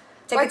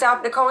 Take it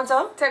off the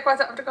counter. Take what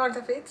off the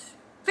counter, Fitz?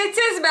 Fitz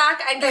is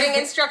back and giving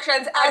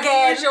instructions as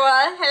usual.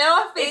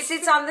 Hello, Fitz. It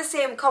sits on the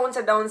same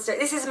counter downstairs.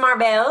 This is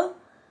Marbelle.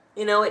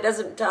 You know, it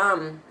doesn't So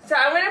I'm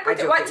gonna put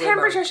it, what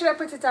temperature should I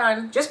put it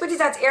on? Just put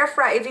it at air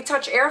fry. If you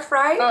touch air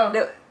fry,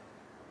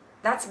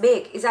 that's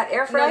bake. Is that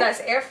air fry? No, that's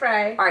air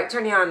fry. Alright,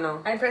 turn it on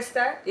now. And press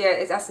start?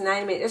 Yeah, that's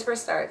 9 minutes. Just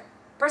press start.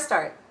 Press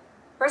start.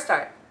 Press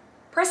start.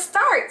 Press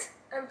start!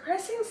 I'm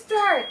pressing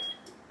start.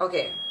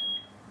 Okay.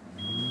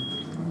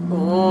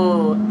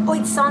 Oh,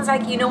 it sounds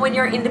like, you know, when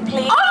you're in the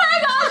plane. Oh my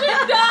gosh,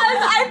 it does!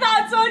 I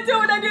thought so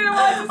too, and I didn't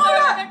want to say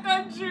in the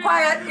country.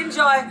 Quiet,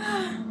 enjoy.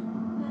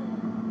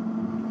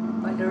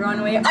 On the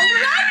runway. On the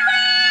runway!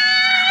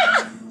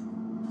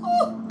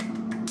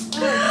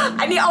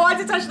 I want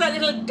to touch that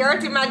little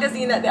dirty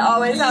magazine that they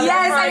always have.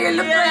 Yes, and you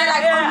look at it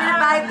like, I'm gonna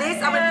buy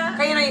this.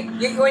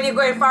 When you're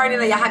going foreign,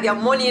 you have your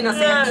money, so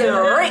you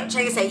feel rich,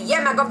 and you say, yeah,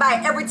 I'm gonna buy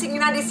everything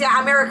in this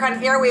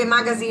American Airway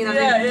magazine. By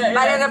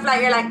the end of the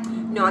flight, you're like,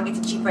 no, I get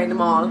it cheaper in the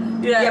mall.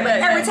 But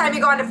every time you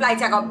go on the flight,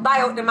 you gotta buy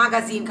out the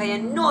magazine, because you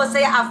know,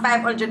 say you have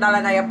 $500 in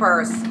your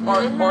purse,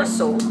 or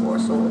so.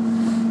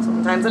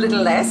 Sometimes a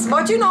little less,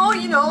 but you know,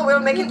 we'll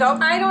make it up.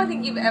 I don't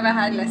think you've ever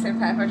had less than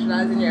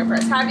 $500 in your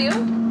purse, have you?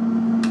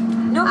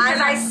 No,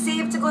 because I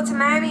saved to go to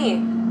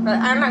Miami. But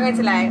I'm not going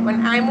to lie.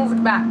 When I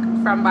moved back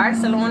from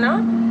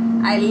Barcelona,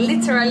 I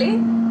literally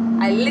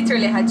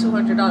had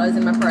 $200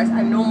 in my purse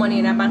and no money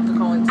in a bank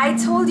account. I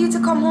told you to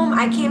come home.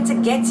 I came to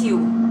get you.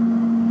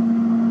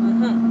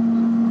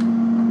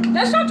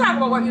 Let's not talk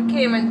about what you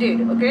came and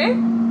did, okay?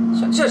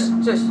 Shush.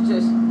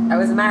 I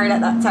was married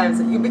at that time,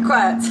 so you be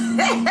quiet.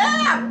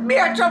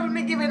 Beer trouble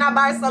me giving a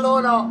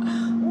Barcelona.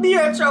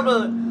 Beer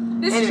trouble.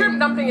 This shrimp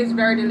dumpling is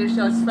very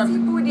delicious.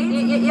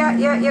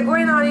 You're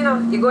going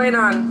on, You're going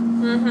on.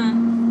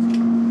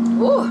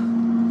 Oh.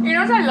 You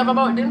know what I love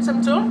about dim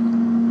sum too?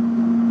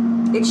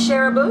 It's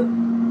shareable.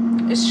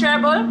 It's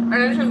shareable, and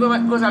it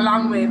goes a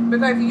long way.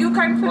 Because you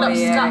can fill up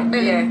Scott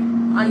belly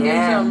on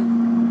dim sum.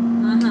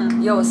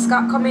 Yo,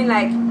 Scott coming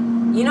like,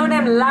 you know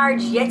them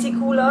large Yeti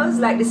coolers,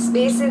 like the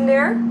space in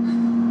there?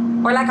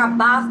 Or like a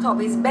bathtub.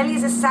 His belly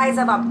is the size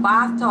of a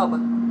bathtub.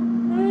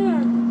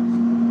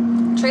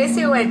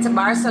 Tracy went to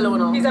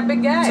Barcelona. He's a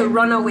big guy. To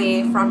run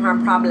away from her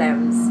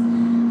problems.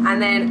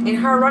 And then in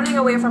her running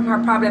away from her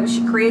problems,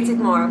 she created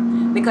more.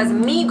 Because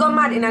me go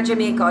mad in a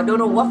Jamaica, don't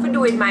know what to do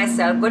with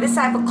myself. Go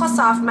decide to cuss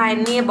off my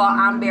neighbor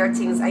and bear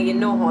things, and you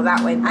know how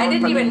that went. I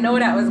didn't even know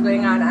that was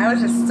going on. I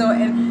was just so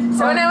in.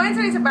 So when I went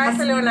to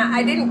Barcelona,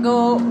 I didn't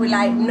go with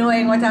like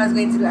knowing what I was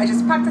going to do. I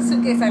just packed a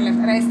suitcase and left,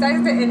 and I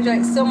started to enjoy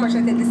it so much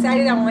that I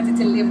decided I wanted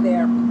to live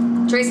there.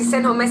 Tracy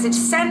sent her a message,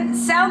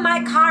 sell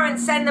my car and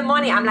send the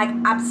money. I'm like,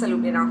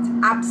 absolutely not.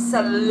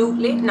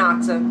 Absolutely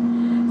not. So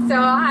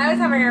I was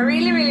having a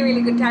really, really,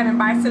 really good time in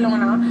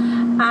Barcelona,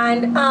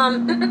 and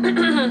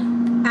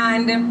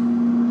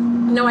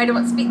no, I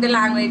don't speak the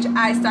language.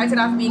 I started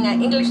off being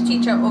an English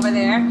teacher over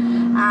there,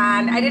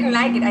 and I didn't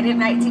like it. I didn't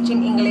like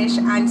teaching English,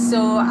 and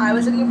so I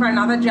was looking for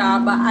another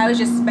job, but I was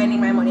just spending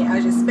my money.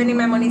 I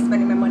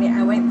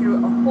went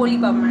through a whole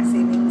heap of my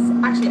savings,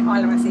 actually all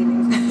of my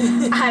savings,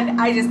 and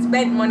I just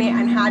spent money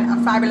and had a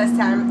fabulous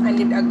time and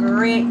lived a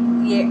great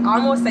year,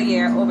 almost a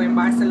year over in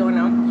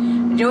Barcelona.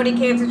 Jodi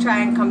came to try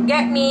and come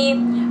get me.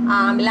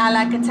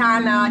 Lala,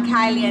 Katana,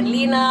 Kylie, and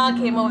Lena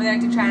came over there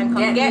to try and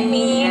come get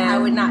me. I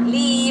would not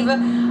leave.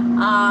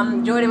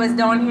 Jodi was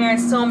down here.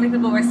 So many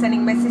people were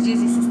sending messages.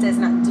 Your sister's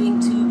not doing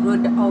too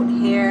good out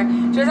here.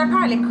 She was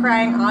apparently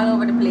crying all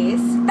over the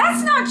place.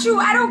 That's not true.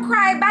 I don't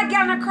cry. Bad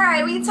girl don't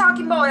cry. What are you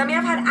talking about? I mean,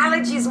 I've had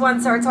allergies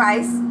once or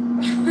twice.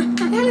 What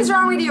the hell is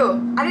wrong with you?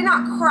 I did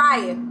not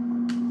cry.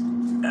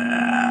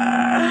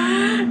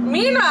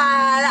 Meanwhile,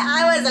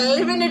 I was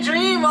living the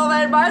dream over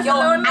in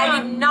Barcelona. Yo, I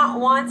did not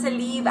want to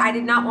leave.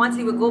 We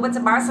go over to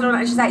Barcelona,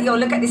 and she's like, yo,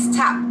 look at this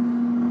tap.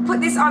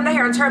 Put this on the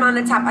hair and turn on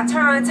the tap. I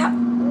turn on the tap.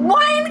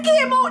 Wine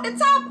came out the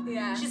top.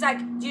 Yeah. She's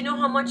like, do you know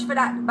how much for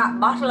that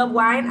bottle of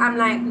wine? I'm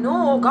like,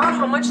 no, God,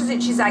 how much is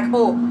it? She's like,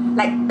 oh,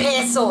 like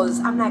pesos.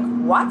 I'm like,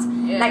 what?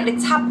 Yeah. Like the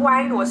tap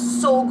wine was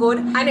so good.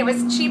 And it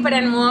was cheaper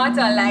than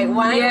water. Like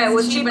wine it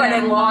was cheaper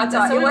than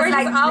water. So it was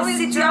like the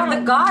city drunk. of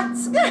the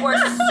gods. We were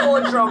so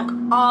drunk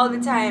all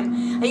the time.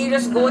 And you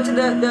just go to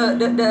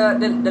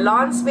the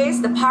lawn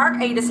space, the park,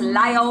 and you just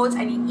lie out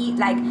and you eat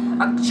like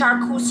a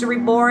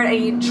charcuterie board and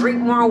you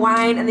drink more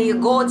wine, and then you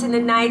go out in the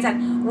night.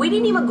 And we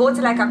didn't even go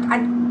to like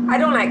I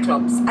don't like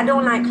clubs.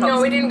 No,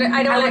 we didn't.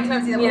 I don't like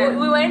clubs either. Yeah.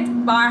 We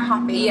went bar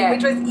hopping,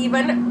 which was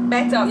even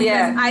better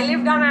because I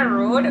lived on a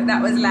road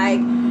that was like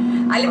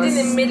I lived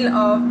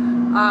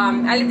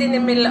in the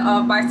middle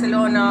of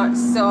Barcelona,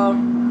 so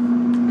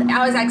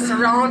I was like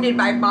surrounded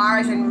by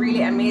bars and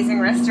really amazing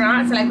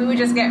restaurants. So like we would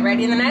just get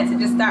ready in the night and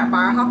just start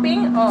bar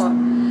hopping. Oh,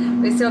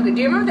 it was so good.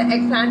 Do you remember the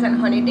eggplant and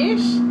honey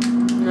dish?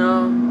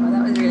 No. Oh,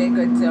 that was really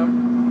good too.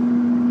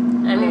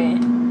 Anyway,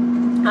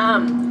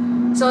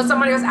 so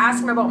somebody was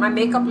asking me about my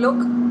makeup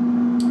look.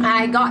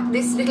 I got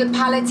this little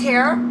palette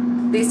here,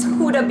 this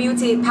Huda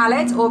Beauty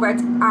palette over at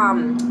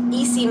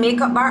EC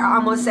Makeup Bar. I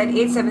almost said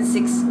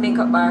 876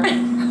 Makeup Bar.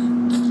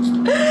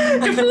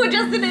 The food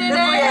just in the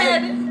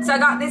head. So I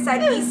got this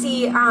at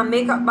EC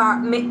Makeup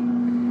Bar.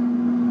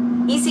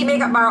 EC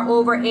Makeup Bar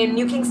over in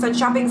New Kingston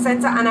Shopping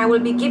Center, and I will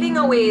be giving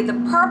away the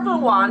purple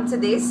one to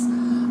this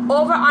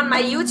over on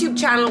my YouTube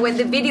channel when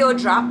the video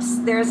drops.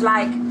 There's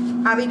like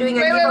I'll be doing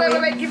a giveaway.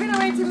 Wait, give it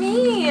away to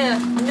me.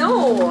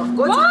 No,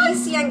 go to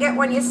EC and get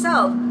one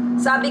yourself.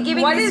 So I'll be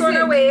giving this one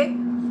away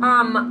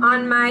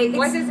on my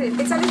what is it?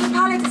 It's a little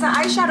palette, it's an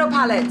eyeshadow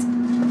palette.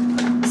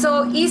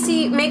 So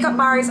EC Makeup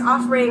Bar is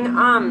offering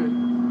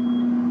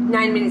 9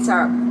 minutes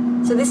up.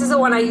 So this is the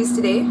one I used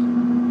today.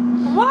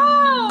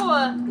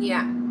 Wow!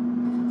 Yeah.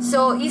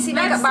 So EC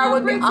Makeup Bar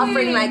will be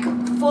offering like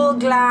full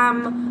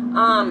glam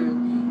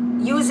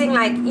using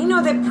like, you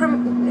know, the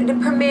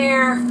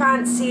premier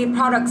fancy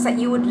products that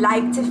you would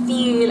like to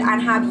feel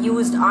and have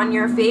used on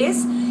your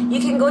face, you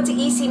can go to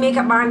EC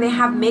Makeup Bar and they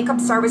have makeup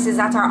services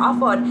that are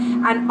offered,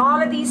 and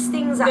all of these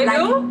things that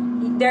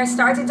they're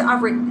starting to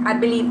offer it, I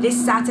believe, this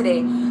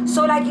Saturday.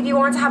 So like if you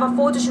want to have a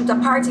photo shoot, a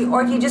party,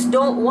 or if you just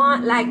don't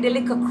want like the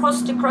little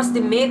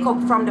crusty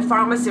makeup from the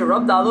pharmacy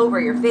rubbed all over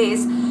your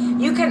face,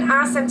 you can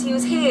ask them to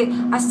use, hey,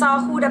 I saw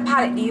a Huda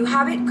palette, do you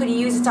have it? Could you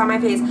use it on my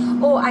face?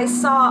 Oh, I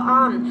saw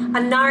a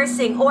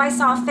Narsing, oh, I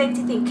saw a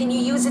Fenty thing, can you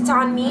use it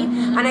on me?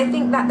 And I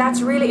think that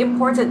that's really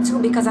important too,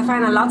 because I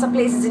find a lot of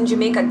places in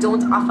Jamaica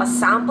don't offer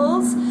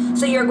samples.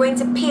 So you're going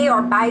to pay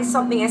or buy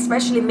something,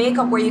 especially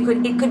makeup, where it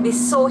could be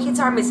so hit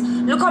or miss.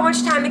 Look how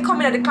much time I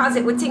come in the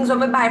closet with things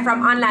when I buy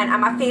from online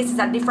and my face is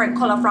a different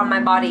color from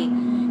my body.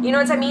 You know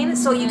what I mean?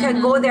 So you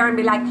can go there and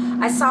be like,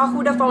 I saw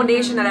Huda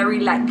foundation that I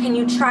really like. Can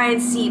you try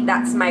and see if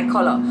that's my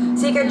color?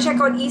 So you can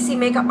check out EC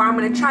Makeup Bar. I'm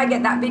going to try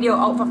get that video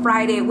out for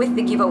Friday with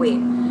the giveaway.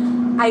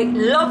 I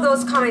love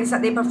those comments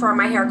that they prefer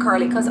my hair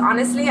curly, because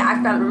honestly, I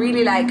felt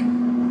really like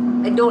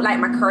I don't like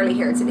my curly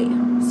hair today.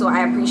 So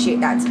I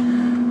appreciate that.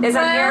 There's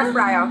an air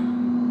fryer.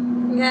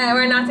 Yeah,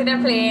 we're not in a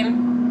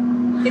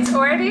plane. It's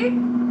already?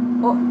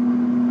 Oh.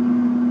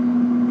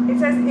 It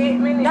says 8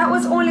 minutes. That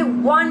was only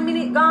 1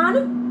 minute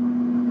gone?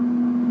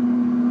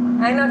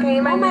 I know, can you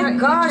imagine? Oh my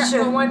gosh.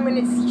 For 1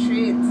 minute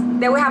straight.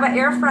 Then we have an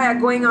air fryer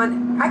going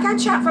on. I can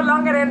chat for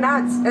longer than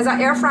that. There's an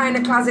air fryer in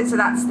the closet, so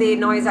that's the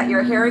noise that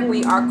you're hearing.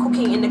 We are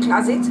cooking in the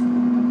closet.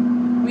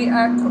 We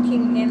are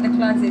cooking in the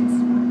closet.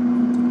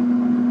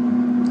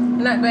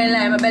 I'm not going to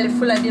lie, my belly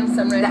full of dim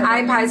sum right now. The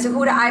eye palettes, so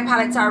the eye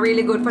palettes are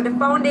really good. For the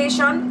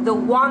foundation, the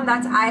one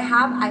that I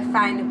have, I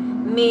find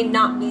may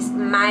not be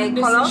my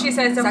color. She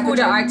says the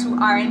Huda are too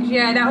orange.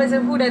 Yeah, that was a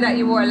Huda that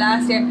you wore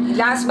last year.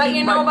 Last week, but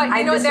you know,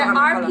 there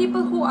are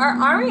people who are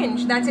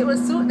orange that it will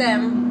suit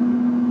them.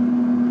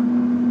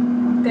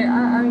 There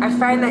are orange. I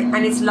find that,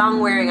 and it's long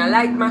wearing. I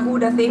like my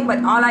Huda thing,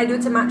 but all I do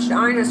to match the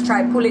orange is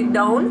try pull it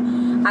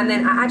down, and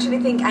then I actually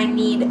think I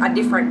need a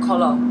different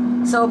color.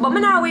 So, but me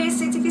not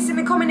waste it. If you see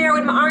me coming here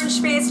with my orange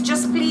face,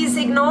 just please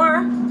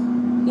ignore.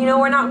 You know,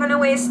 we're not gonna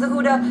waste the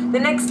Huda. The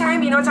next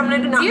time, you know what I'm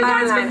gonna do? Do you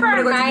guys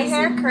prefer my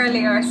hair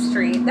curly or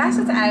straight? That's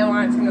what I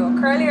want to know.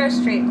 Curly or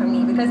straight for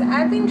me, because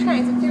I've been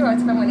trying to figure out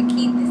if I'm gonna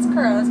keep these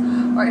curls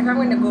or if I'm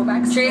gonna go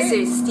back straight.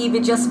 Tracy,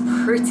 Stevie just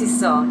pretty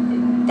so.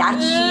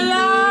 That she is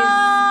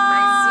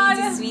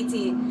my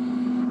sweetie.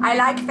 I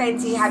like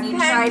Fenty. Have you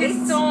tried it? Thank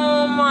you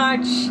so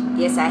much.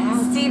 Yes, I have.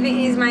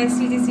 Stevie is my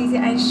sweetie,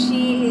 and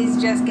she is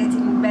just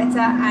getting better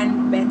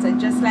and better,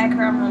 just like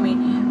her mommy.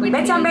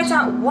 Better and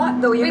better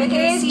what though? You're making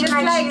it seem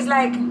like she's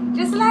like...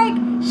 Just like,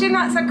 she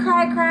not so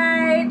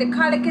cry, the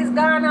colic is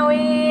gone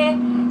away.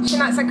 She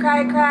not so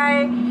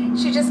cry.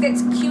 She just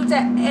gets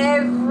cuter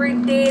every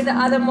day. The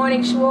other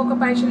morning she woke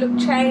up and she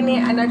looked shiny,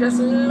 and I just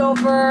love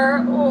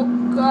her. Oh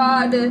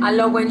God. I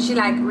love when she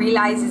like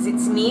realizes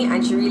it's me,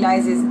 and she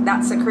realizes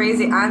that's a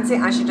crazy auntie,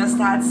 and she just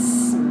starts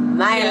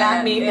smiling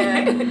at me.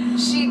 Yeah.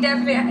 She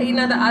definitely, you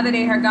know, the other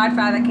day her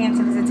godfather came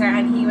to visit her,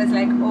 and he was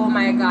like, oh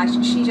my gosh,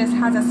 she just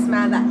has a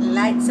smile that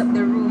lights up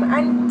the room.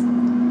 And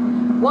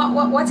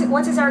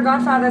what is her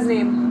godfather's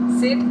name?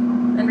 Sid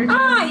and Richard.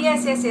 Ah,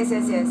 yes.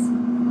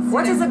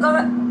 What is the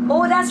god?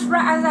 Oh, that's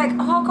right. I was like,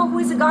 oh, who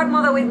is the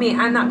godmother with me?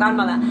 I'm not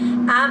godmother.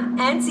 I'm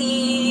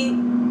auntie.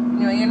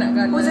 No, you're not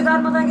godmother. Who's the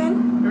godmother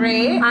again?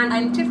 Ray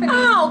and Tiffany.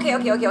 Oh, okay.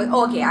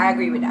 I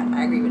agree with that.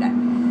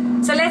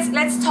 So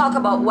let's talk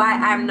about why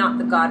I'm not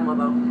the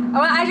godmother.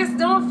 Well, I just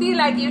don't feel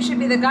like you should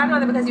be the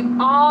godmother, because you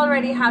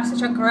already have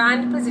such a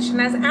grand position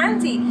as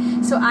auntie.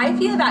 So I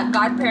feel that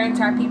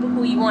godparents are people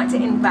who you want to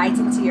invite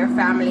into your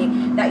family,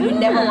 that you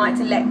never want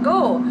to let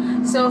go.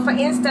 So for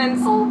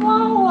instance... Oh,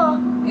 wow.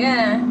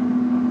 Yeah.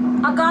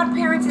 A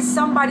godparent is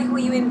somebody who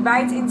you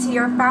invite into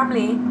your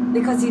family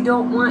because you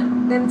don't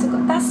want them to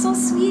go. That's so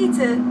sweet.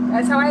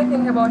 That's how I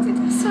think about it.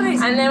 So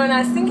nice. And then when I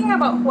was thinking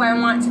about who I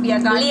want to be a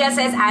godparent... Leah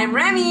says, I'm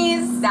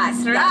Remy's.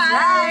 That's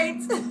right.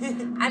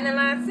 And then when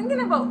I was thinking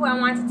about who I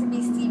wanted to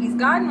be Stevie's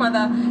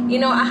godmother, you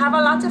know, I have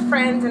a lot of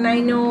friends, and I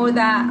know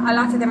that a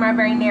lot of them are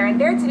very near and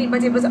dear to me,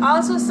 but it was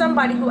also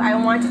somebody who I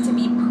wanted to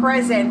be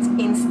present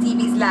in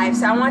Stevie's life.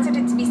 So I wanted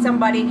it to be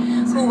somebody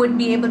who would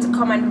be able to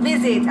come and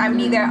visit and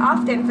be there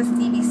often for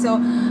Stevie. So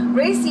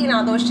Racine,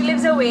 although she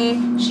lives away,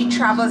 she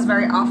travels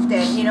very often.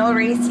 You know,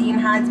 Racine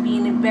has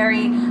been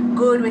very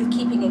good with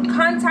keeping in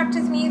contact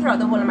with me throughout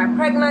the whole of my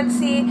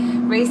pregnancy.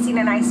 Racine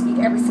and I speak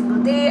every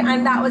single day,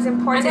 and that was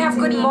important. And they have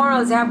good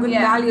morals, they have good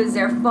values,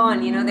 they're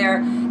fun, you know,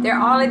 they're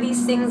all of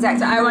these things that...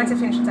 So I want to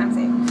finish what I'm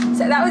saying.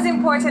 So that was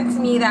important to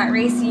me, that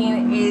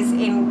Racine is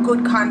in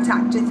good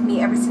contact with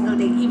me every single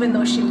day, even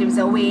though she lives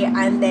away,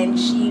 and then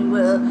she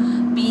will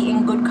be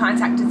in good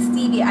contact with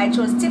Stevie. I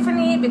chose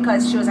Tiffany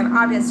because she was an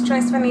obvious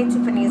choice for me.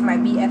 Tiffany is my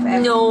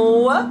BFF.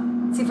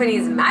 No, Tiffany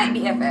is my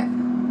BFF.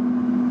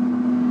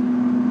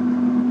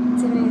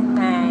 Tiffany is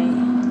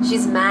mine.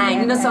 She's mine.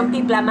 You know, some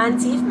people are man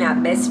thief, me a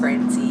best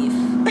friend thief.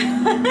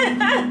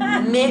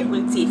 Me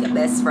will thief your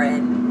best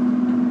friend.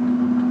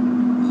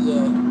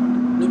 Yeah,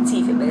 me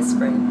thief your best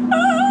friend.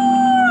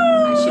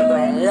 And she'll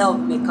I love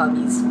me because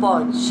he's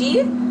fun.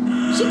 She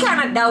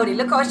cannot doubt it.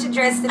 Look how she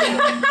dressed today.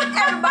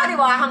 Everybody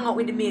want to hang out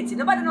with the mates.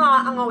 Nobody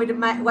want to hang out with the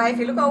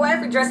wifey. Look how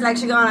wifey dressed like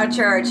she going to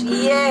church.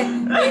 Yeah,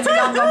 it's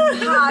going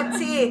to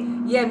party.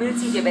 Yeah, me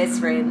teach your best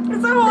friend.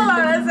 So hold on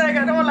a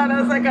second.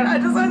 I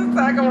just want to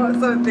talk about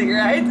something,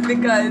 right?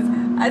 Because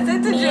I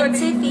said to Jodi,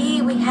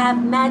 Tiffy, we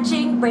have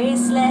matching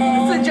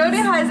bracelets. So Jodi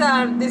has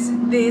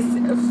this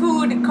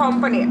food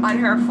company on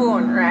her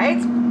phone,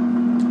 right?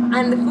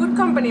 And the food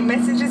company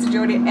messages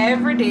Jodi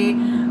every day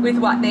with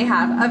what they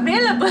have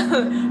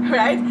available,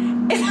 right?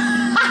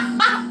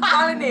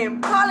 Call a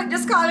name.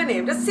 Just call a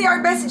name. Just see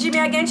her messaging me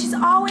again. She's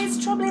always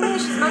troubling me.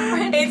 She's my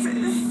friend. It's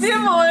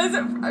Simo's,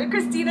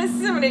 Christina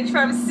Simonich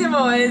from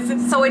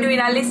Simo's. So we're doing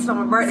a list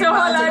from a birthday. So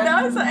hold on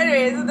now. So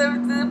anyway,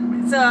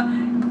 so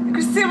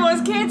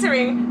Simo's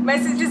Catering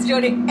messages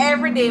Jodi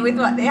every day with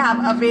what they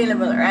have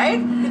available, right?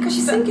 Because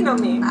she's thinking of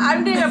me.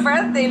 I'm doing a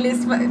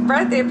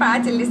birthday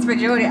party list for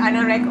Jodi, and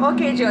I'm like,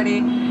 okay,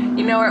 Jodi,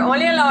 you know, we're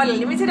only allowed a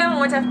limited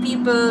amount of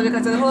people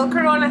because of the whole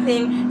corona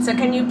thing, so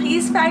can you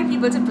please find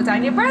people to put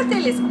on your birthday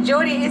list?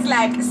 Jodi is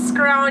like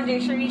scrounging.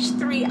 She reached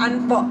 3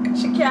 unbooked.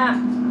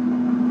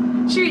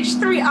 She reached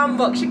 3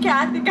 unbooked. She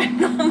can't think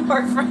of no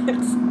more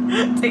friends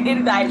to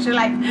invite. She's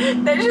like,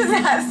 then she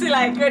has to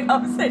like get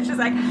upset. She's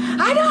like,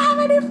 I don't have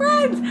any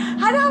friends.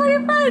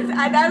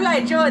 And I'm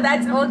like, Jo,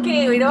 that's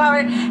okay. We don't have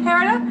any.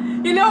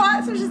 You know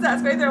what? So she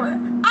starts going through.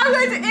 I'm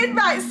going to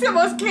invite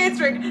Simo's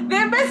Catering.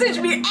 They message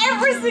me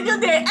every single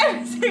day.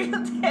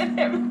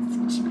 They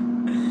message me.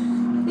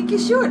 I think you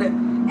should.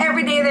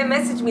 Every day they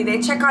message me. They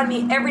check on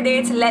me every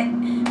day to let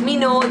me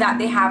know that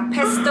they have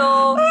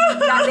pesto,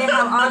 that they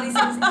have all these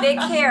things. They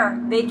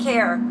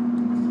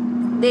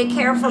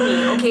care for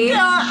me, okay?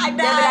 They'll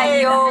be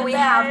like, yo, we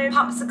have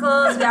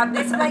popsicles, we have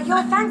this. I'm like,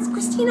 yo, thanks,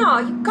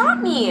 Christina, you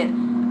got me.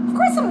 Of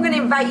course I'm gonna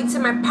invite you to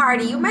my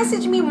party. You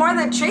message me more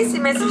than Tracy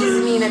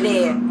messages me in a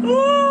day.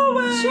 Oh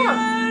my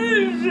gosh.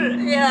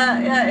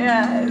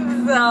 Yeah.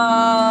 So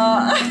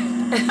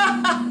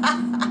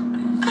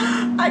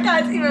I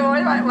can't even,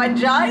 my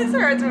jaw is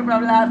hurting me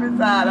from laughing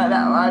so hard at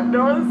that one.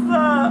 No, sir. What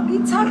are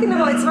you talking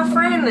about? It's my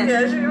friend.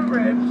 Yeah, she's your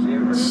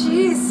friend.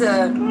 Jeez.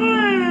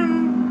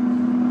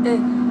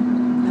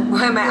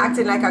 Why am I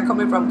acting like I'm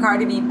coming from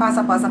Cardi B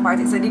pasta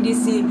party? So did you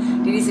see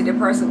the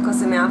person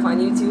cussing me off on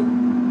YouTube?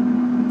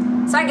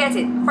 So I get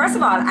it. First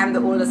of all, I'm the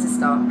older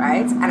sister,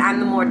 right? And I'm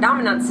the more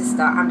dominant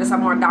sister. I'm just a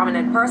more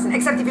dominant person.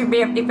 Except if you're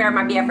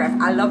my BFF,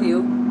 I love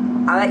you.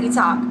 I'll let you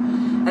talk.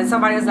 And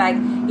somebody was like,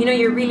 you know,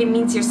 you're really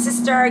mean to your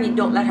sister and you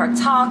don't let her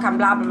talk and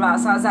blah, blah, blah.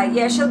 So I was like,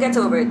 yeah, she'll get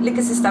over it. Lick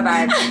a sister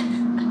vibe.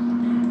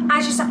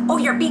 And she said, oh,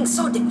 you're being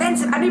so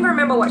defensive. I don't even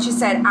remember what she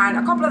said. And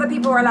a couple other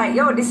people were like,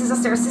 yo, this is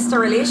just their sister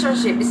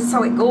relationship. This is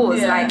how it goes.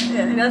 Yeah,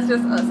 that's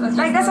just us.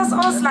 That's just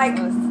us.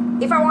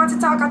 If I want to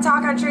talk, I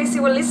talk and Tracy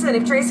will listen.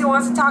 If Tracy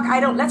wants to talk, I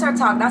don't let her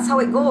talk. That's how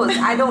it goes.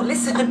 I don't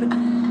listen.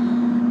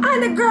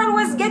 And the girl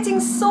was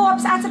getting so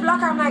upset. I had to block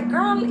her. I'm like,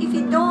 girl, if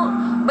you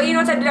don't... But you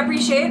know what I did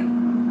appreciate?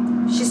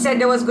 She said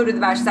they was good with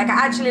the batch. She's like,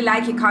 I actually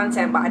like your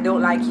content, but I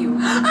don't like you.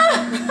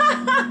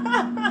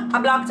 I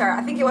blocked her.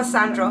 I think it was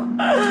Sandra.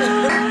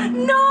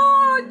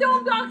 No,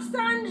 don't block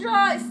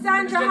Sandra.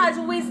 Sandra has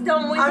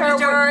wisdom with her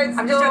words.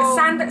 I'm just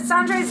joking.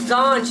 Sandra is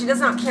gone. She does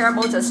not care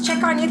about us.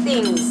 Check on your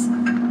things.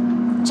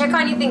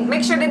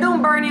 Make sure they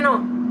don't burn, you know.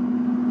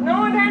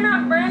 No, they're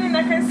not burning.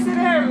 I can see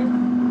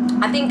them.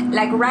 I think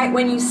like right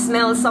when you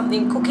smell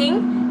something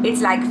cooking,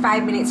 it's like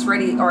 5 minutes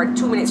ready or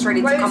 2 minutes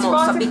ready to come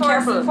out. So be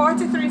careful.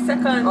 43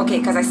 seconds. Okay,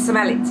 because I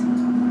smell it.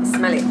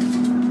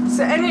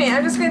 So anyway,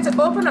 I'm just going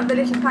to open up the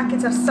little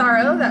packet of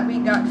sorrel that we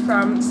got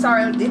from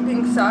sorrel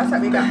dipping sauce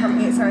that we got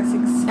from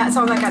 876. That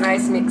sounds like a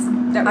nice mix.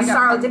 A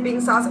sorrel dipping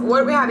sauce.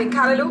 What are we having?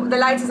 Callaloo? The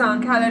light is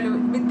on.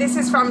 Callaloo. This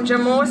is from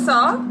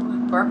Jamosa.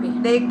 Burpee.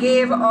 They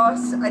gave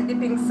us a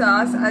dipping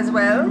sauce as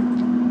well.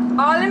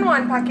 All in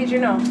one package, you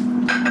know.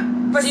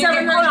 But so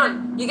hold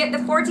on. You get the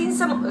 14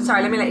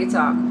 sorry, let me let you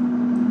talk.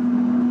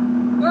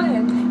 Go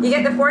ahead. You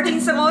get the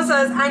 14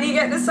 samosas and you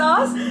get the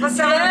sauce. But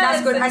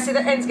that's good. I see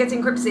the ends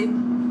getting crispy.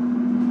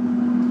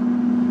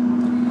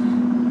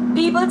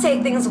 People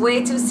take things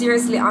way too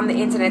seriously on the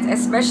internet,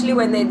 especially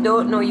when they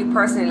don't know you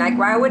personally. Like,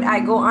 why would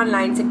I go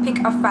online to pick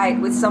a fight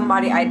with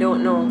somebody I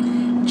don't know?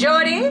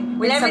 Jodi,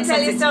 let me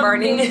tell you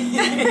something.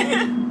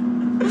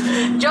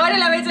 Jodi,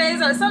 let me tell you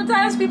something.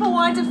 Sometimes people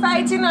want to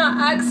fight, you know.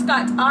 I ask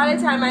Scott all the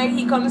time and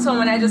he comes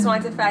home and I just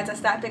want to fight. I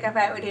start pick a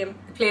fight with him.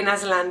 The plane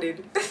has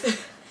landed.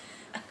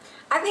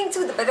 I think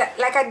too, but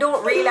like I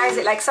don't realize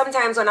it. Like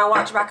sometimes when I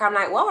watch back, I'm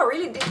like, wow, I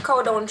really did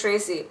cow down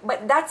Tracy.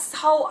 But that's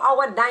how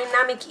our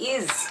dynamic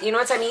is. You know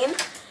what I mean?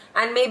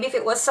 And maybe if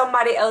it was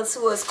somebody else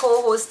who was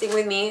co-hosting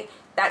with me,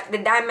 that the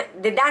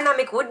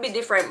dynamic would be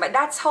different. But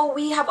that's how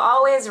we have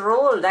always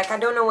rolled. Like I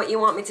don't know what you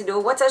want me to do.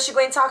 What else you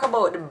going to talk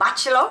about? The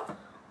Bachelor?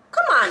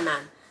 Come on,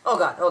 man. Oh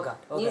God.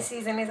 New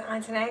season is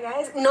on tonight,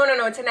 guys. No.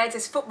 Tonight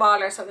is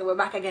football or something. We're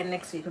back again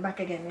next week.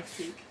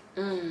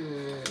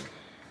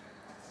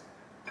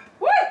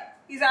 What?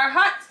 These are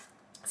hot.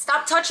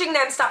 Stop touching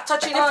them. Stop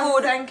touching the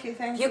food. Thank you.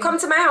 You come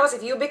to my house.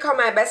 If you become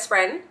my best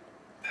friend,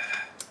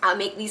 I'll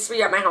make these for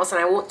you at my house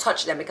and I won't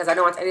touch them because I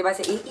don't want anybody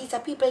to say, "You eat a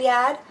people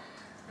yard."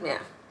 Yeah.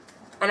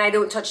 And I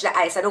don't touch the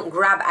ice. I don't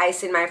grab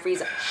ice in my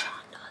freezer.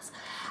 Sean does.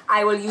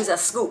 I will use a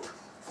scoop.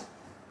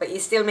 But you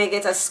still may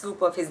get a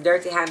scoop of his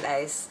dirty hand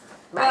ice.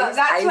 Well,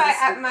 that's why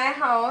at my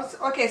house,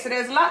 okay, so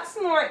there's lots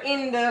more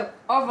in the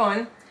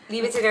oven.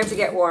 Leave it in there to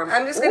get warm.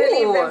 I'm just going to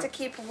leave them to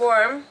keep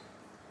warm.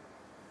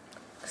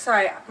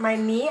 Sorry, my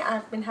knee,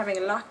 I've been having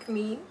a locked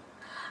knee.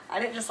 I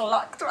didn't just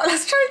lock while I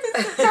was trying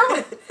to sit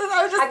down.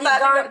 I was just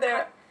standing up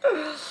there.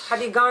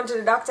 Have you gone to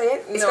the doctor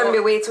yet? It's No. going to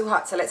be way too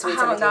hot, so let's wait.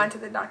 I haven't gone to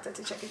the doctor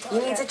to check it out.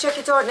 You need to check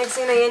it out. Next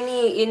thing you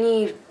know, your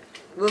knee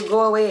will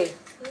go away.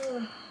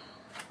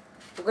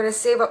 We're going to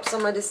save up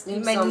some of this.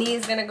 My knee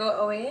is going to go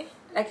away?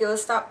 Like it will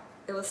stop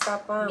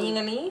being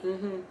a knee?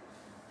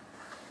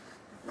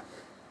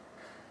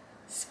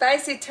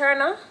 Spicy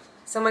Turner.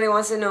 Somebody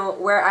wants to know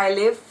where I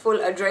live.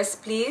 Full address,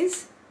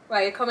 please.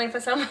 Why, you coming for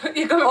some?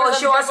 She wants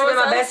to be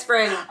my best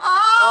friend.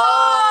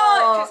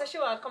 Oh! She said she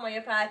want to come on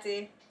your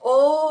party.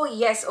 Oh,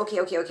 yes. Okay.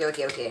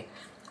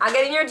 I'll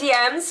get in your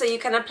DMs so you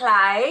can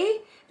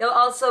apply. There'll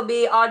also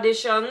be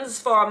auditions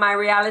for my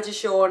reality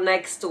show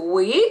next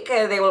week.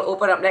 They will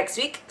open up next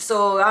week.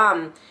 So,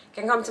 you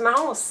can come to my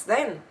house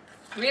then.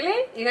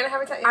 Really? You're going to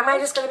have it at your Am I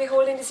just going to be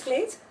holding this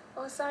plate?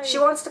 Oh, sorry. She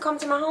wants to come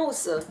to my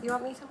house. You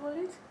want me to hold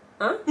it?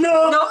 Huh?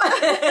 No.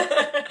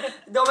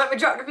 Don't make me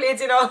drop the plate,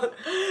 you know.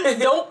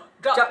 Don't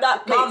drop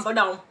that plate.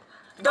 Down.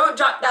 Don't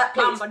drop that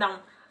plate. Down.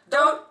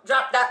 Don't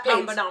drop that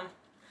plate. Down.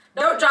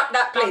 Don't drop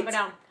that plate.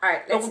 Down.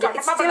 Alright, let's go.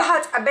 It's still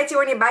hot. I bet you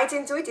when you bite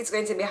into it, it's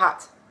going to be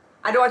hot.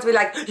 I don't want to be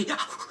like...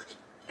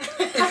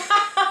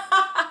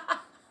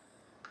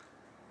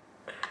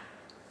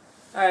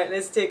 Alright,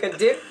 let's take a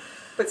dip.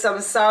 Put some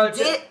salt.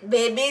 Dip,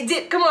 baby,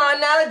 dip. Come on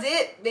now,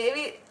 dip,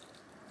 baby.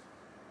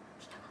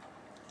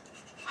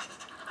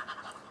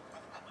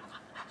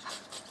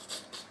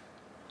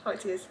 How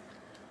it is?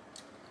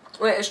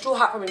 Wait, it's too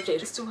hot for me,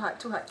 please. It's too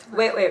hot.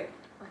 Wait. Okay.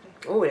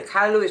 Oh, the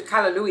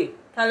Callaloo.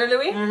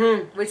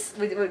 Hallelujah?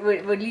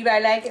 Would Levi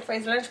like it for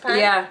his lunch pan?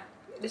 Yeah.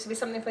 This would be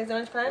something for his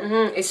lunch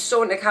pan?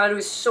 The Callaloo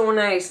is so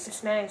nice.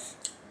 It's nice.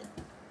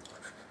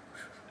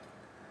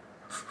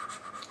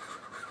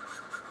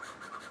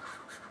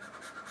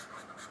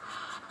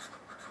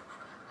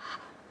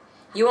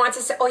 You want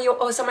to say,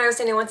 somebody was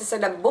saying you want to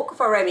send a book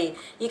for Remy.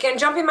 You can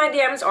jump in my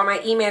DMs or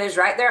my email is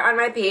right there on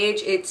my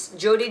page. It's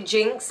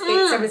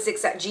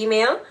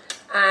jodijinx876@gmail.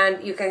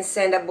 And you can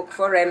send a book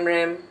for Rem.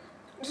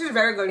 This is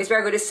very good. It's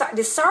very good.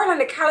 The sorrel and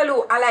the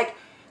callaloo are like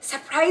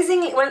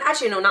surprisingly, well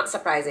actually no, not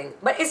surprising.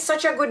 But it's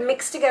such a good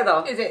mix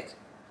together. Is it?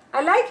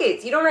 I like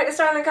it. You don't like the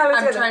sorrel and callaloo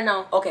together? I'm trying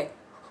now. Okay.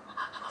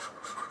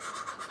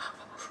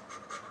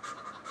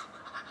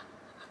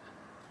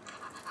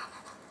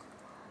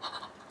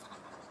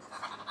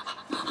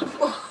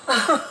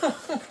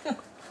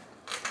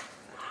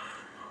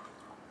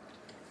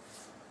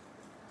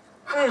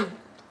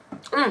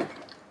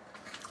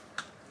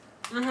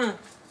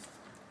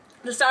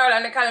 The sorrel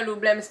and the callaloo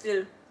blend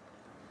still.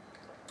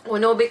 Oh,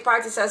 no big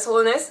party says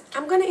wholeness.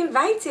 I'm gonna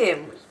invite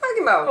him. What are you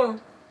talking about? Oh.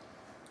 I'm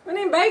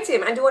gonna invite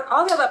him and do what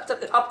all the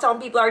other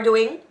uptown people are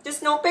doing.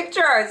 Just no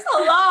pictures.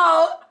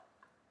 Hello?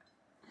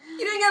 You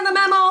didn't get the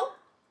memo?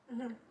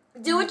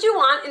 Do what you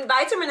want,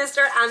 invite a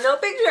minister and no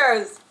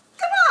pictures.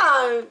 Come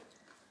on.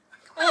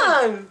 Come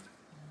on.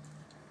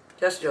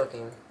 Just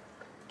joking.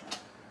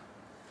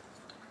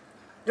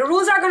 The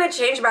rules are gonna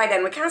change by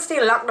then. We can't stay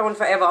in lockdown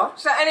forever.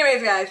 So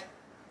anyways, guys,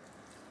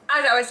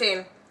 as I was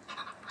saying,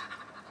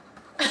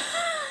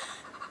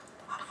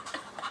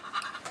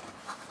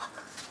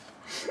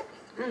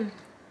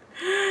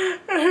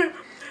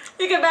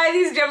 you can buy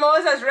these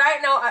Jamosas right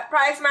now at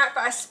Pricesmart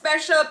for a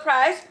special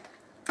price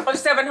of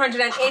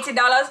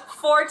 $780.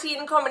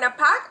 14 come in a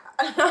pack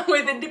along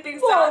with the dipping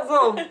sauce.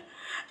 Whoa.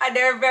 And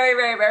they're very,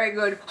 very, very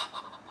good.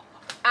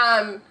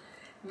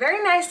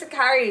 Very nice to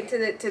carry to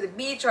the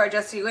beach, or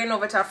just you're going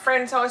over to a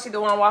friend's house. You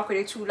don't want to walk with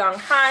your too long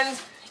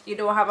hands. You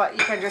don't have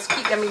you can just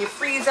keep them in your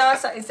freezer.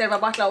 So instead of a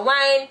bottle of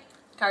wine,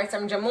 carry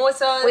some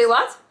Jamosas. Wait,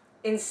 what?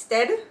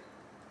 Instead?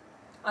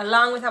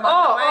 Along with a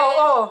bottle of wine.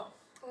 Oh.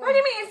 What do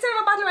you mean? Instead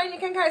of a bottle of wine, you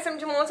can carry some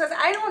Jamosas.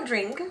 I don't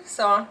drink,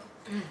 so.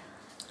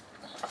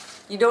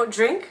 You don't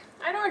drink?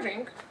 I don't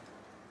drink.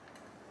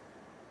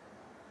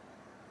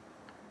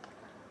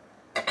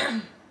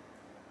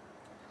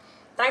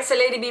 Thanks to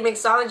Lady B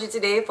Mixology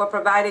today for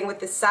providing with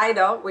the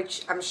cider,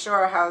 which I'm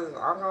sure has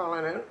alcohol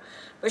in it,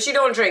 but she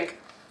don't drink.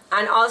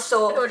 And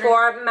also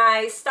for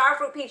my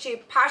Starfruit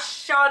Peachy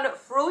Passion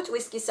Fruit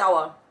Whiskey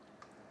Sour.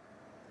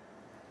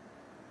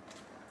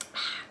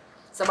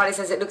 Somebody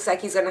says it looks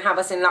like he's going to have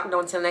us in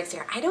lockdown till next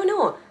year. I don't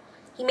know.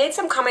 He made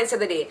some comments the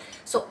other day.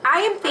 So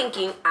I am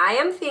thinking,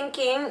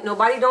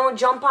 nobody don't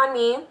jump on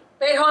me.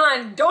 Wait, hold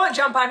on. Don't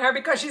jump on her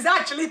because she's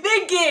actually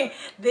thinking,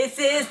 this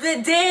is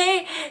the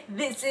day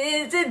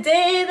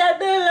that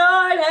the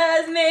Lord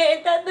has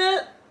made.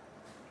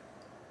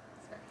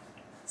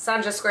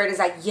 Sandra Squared is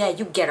like, yeah,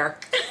 you get her.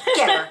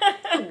 Get her.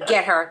 You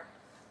get her.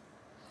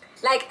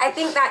 Like, I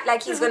think that,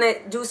 like, he's going to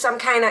do some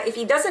kind of, if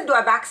he doesn't do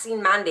a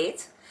vaccine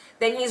mandate,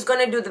 then he's going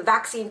to do the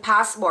vaccine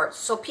passport.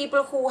 So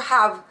people who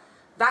have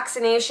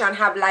vaccination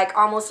have like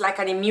almost like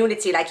an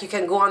immunity, like you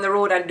can go on the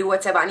road and do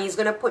whatever, and he's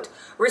going to put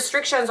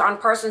restrictions on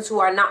persons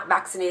who are not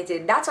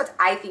vaccinated. That's what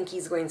I think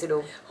he's going to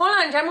do. Hold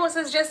on,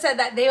 Jamosas just said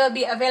that they will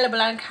be available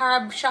on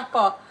Carb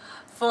Shopper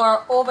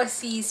for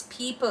overseas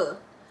people.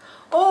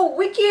 Oh,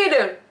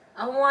 wicked.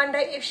 I wonder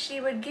if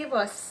she would give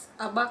us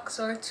a box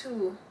or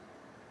two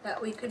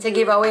that we could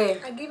give away.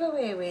 A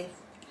giveaway with.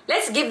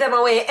 Let's give them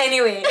away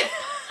anyway.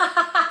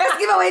 Let's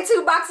give away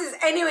 2 boxes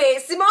anyway.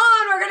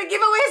 Simone, we're going to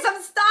give away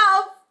some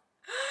stuff.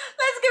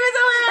 Let's give it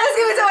away. Let's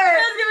give it away.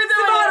 Let's give it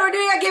away. Simone, we're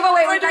doing a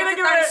giveaway. We'd like to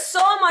doing thank it.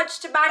 so much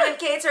to Banyan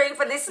Catering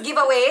for this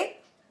giveaway.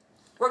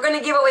 We're going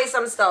to give away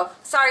some stuff.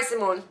 Sorry,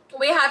 Simone.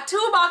 We have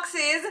 2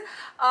 boxes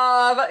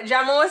of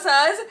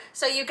Jamosas,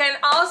 so you can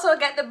also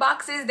get the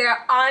boxes.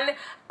 They're on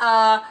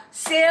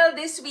sale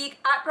this week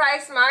at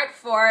Pricesmart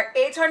for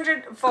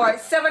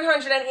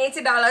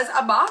 $780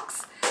 a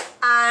box,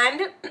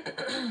 and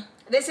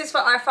this is for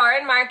our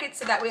foreign market,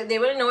 so that they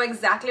will know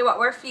exactly what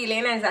we're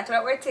feeling and exactly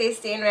what we're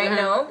tasting right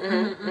now.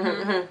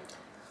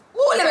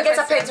 Ooh, let me get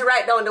a pen to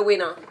write down the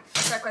winner.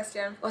 What's our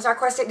question? What's our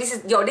question? This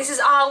is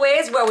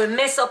always where we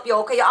mess up,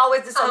 yo. Cause you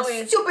always do some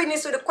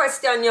stupidness with the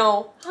question,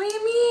 yo. What do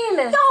you mean?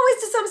 You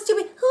always do some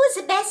stupid. Who's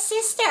the best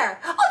sister?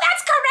 Oh,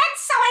 that's correct.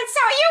 So and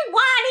so, you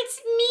won. It's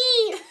me.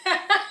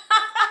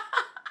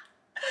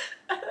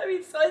 I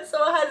mean, so and so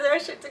has their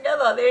shit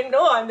together. They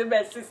know I'm the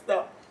best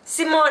sister.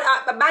 Simone,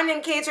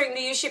 Banyan Catering,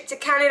 do you ship to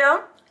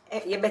Canada?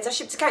 You better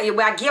ship to Canada. You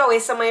better give away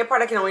some of your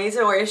product. You know, you need to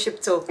know where you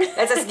ship to.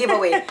 Let's just give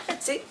away.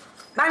 See?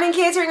 Banyan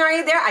Catering, are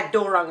you there? I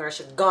don't wrong her.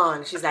 She's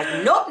gone. She's like,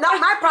 nope, not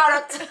my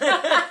product.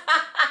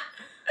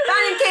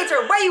 Banyan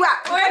Catering, where you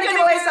at? We're going to give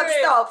away some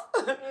stuff.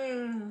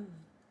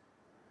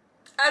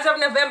 As of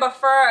November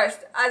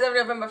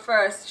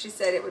 1st, she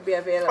said it would be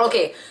available.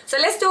 Okay, so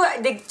let's do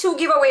the 2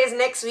 giveaways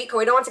next week.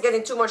 We don't want to get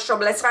in too much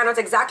trouble. Let's find out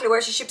exactly where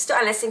she ships to,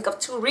 and let's think of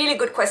 2 really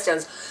good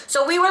questions.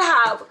 So we will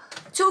have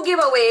 2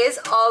 giveaways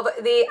of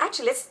the...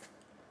 Actually,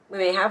 we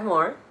may have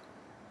more.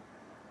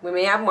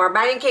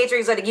 Banyan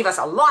Catering is going to give us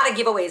a lot of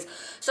giveaways.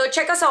 So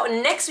check us out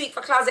next week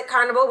for Closet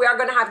Carnival. We are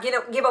going to have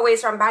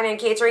giveaways from Banyan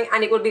Catering,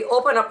 and it will be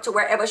open up to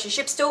wherever she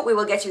ships to. We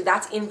will get you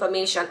that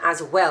information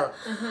as well.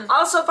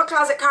 Also for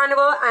Closet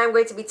Carnival, I am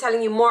going to be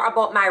telling you more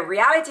about my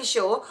reality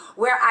show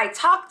where I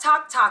talk,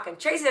 and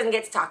Tracy doesn't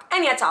get to talk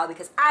any at all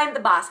because I'm the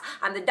boss.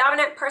 I'm the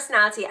dominant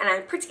personality, and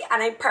I'm pretty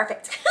and I'm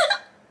perfect.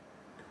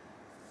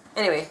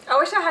 Anyway, I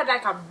wish I had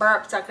like a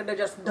burp so I could have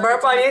just done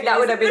burp on it. That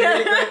would have been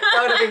really good.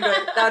 That would have been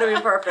good. That would have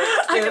been perfect.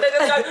 I could have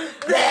just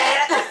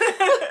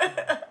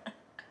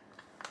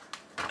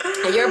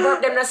done. And your burp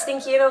them not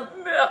stinky, you know?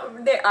 No,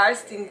 they are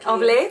stinky.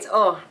 Of late?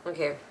 Oh,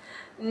 okay.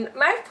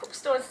 My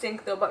poops don't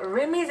stink though, but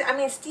Remy's, I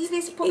mean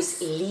Stevie's poops. It's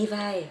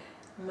Levi.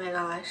 Oh my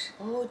gosh.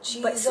 Oh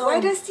jeez. But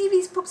why does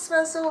Stevie's poop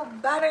smell so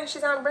bad and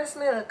she's on breast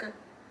milk?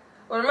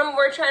 Well, remember we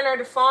were trying her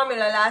the formula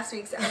last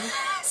week. So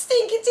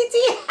stinky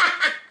titty.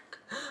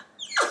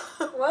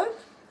 What?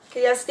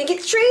 Okay, yeah, stinky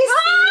Tracy. I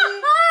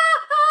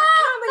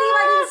can't believe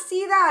I didn't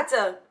see that.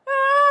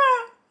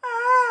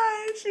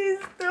 She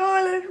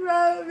stole it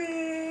from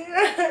me.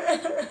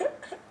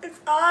 It's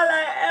all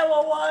I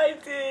ever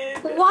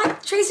wanted.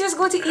 What? Tracy, just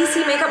go to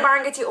EC Makeup Bar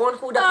and get your own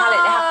Huda palette. They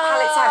have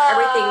palettes, have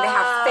everything. They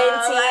have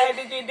Fenty. Why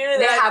did you do that?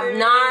 They have to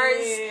NARS.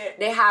 me?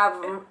 They have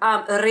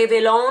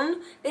Revlon.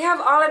 They have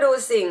all of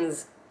those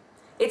things.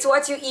 It's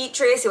what you eat,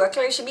 Tracy. What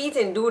can she be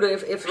eating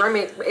doodoo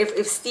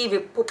if Stevie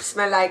poop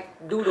smell like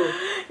doodoo?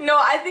 No,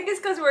 I think it's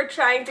because we were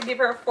trying to give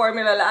her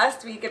formula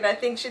last week, and I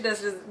think she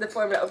does the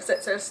formula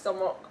upsets her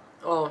stomach.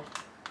 Oh.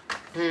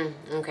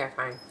 Okay,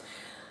 fine.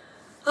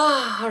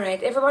 Oh, all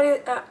right.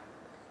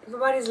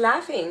 Everybody's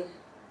laughing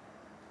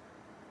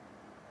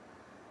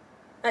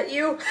at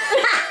you.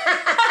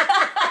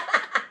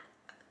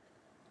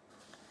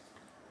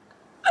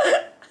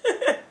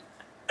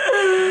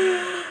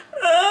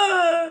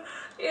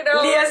 You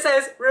know, Leah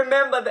says,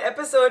 remember the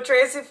episode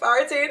Tracy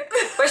farted?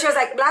 But she was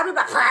like, blah, blah,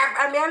 blah,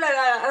 and blah, blah,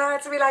 blah. And I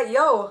had to be like,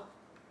 yo,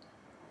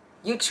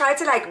 you tried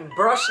to like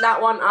brush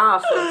that one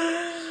off.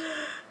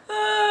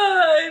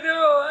 I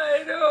know.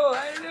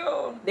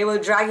 They will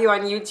drag you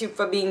on YouTube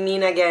for being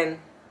mean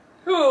again.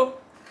 Who?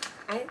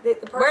 The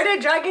person, Where are they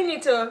dragging you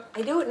to?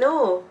 I don't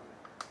know.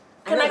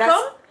 Can I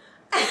come?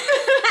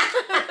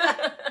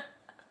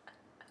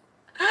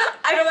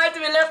 I don't want to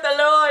be left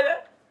alone.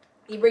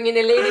 You bringing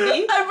the lady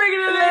B? I'm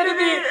bringing the lady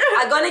B.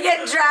 I'm gonna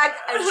get dragged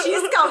and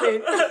she's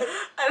coming.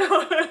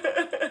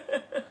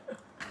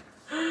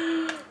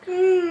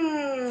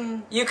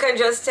 You can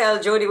just tell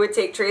Jodi would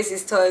take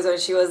Tracy's toys when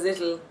she was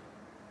little.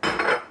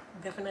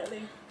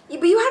 Definitely. Yeah,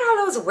 but you had all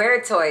those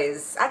weird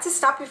toys. I had to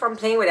stop you from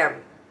playing with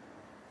them.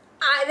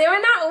 They were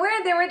not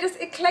weird. They were just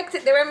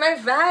eclectic. They were my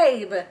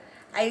vibe.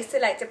 I used to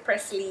like to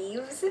press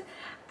leaves,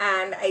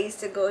 and I used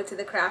to go to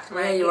the craft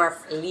market. Yeah, you are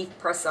a leaf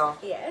presser.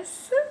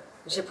 Yes.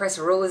 She press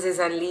roses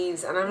and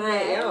leaves, and I'm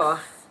like, Yes. yo.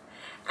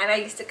 And I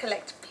used to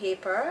collect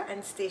paper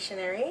and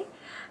stationery,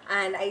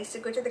 and I used to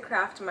go to the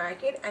craft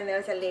market, and there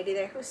was a lady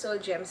there who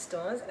sold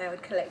gemstones, and I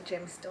would collect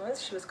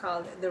gemstones. She was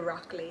called the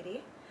Rock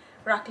Lady.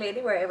 Rock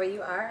Lady, wherever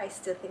you are, I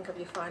still think of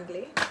you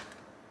fondly.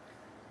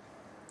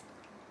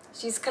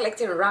 She's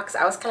collecting rocks.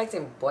 I was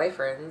collecting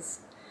boyfriends.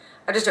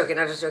 I'm just joking,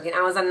 I'm just joking.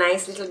 I was a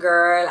nice little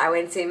girl. I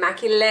went to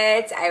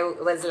Immaculate. I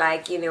was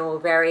like, you know,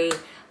 very,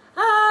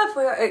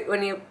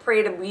 when you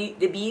pray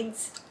the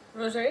beads.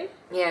 Rosary?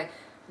 Yeah.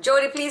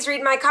 Jodi, please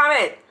read my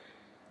comment.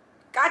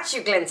 Got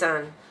you,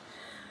 Clinton.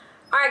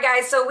 Alright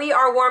guys, so we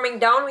are warming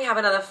down. We have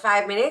another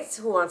 5 minutes.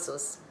 Who wants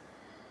us?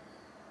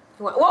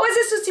 What was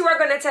this Susie we're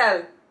gonna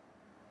tell?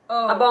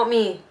 Oh. About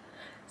me?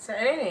 So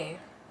anyway.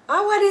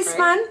 Oh, what is, right?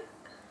 man?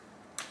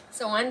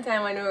 So one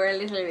time when we were a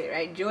little bit,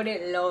 right,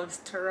 Jodi loves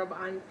to rub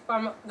on,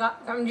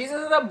 from Jesus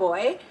was a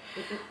boy,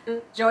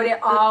 Jodi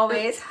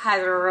always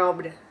has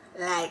rubbed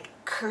like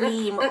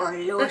cream or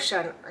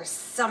lotion or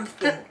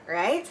something,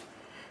 right?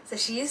 So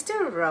she used to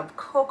rub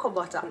cocoa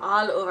butter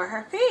all over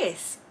her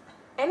face.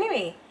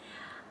 Anyway,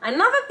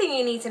 another thing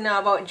you need to know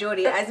about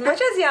Jodi, as much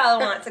as y'all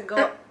want to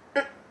go...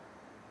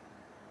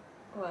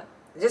 What?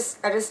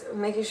 I just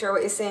making sure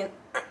what you're saying.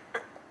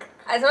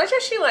 As much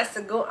as she wants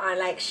to go on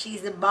like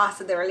she's the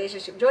boss of the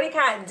relationship, Jodi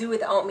can't do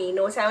without me.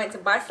 No time I went to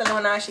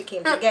Barcelona, she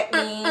came to get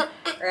me,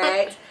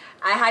 right?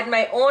 I had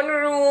my own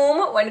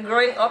room when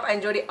growing up,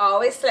 and Jodi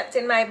always slept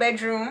in my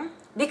bedroom.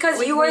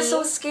 Because you were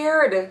so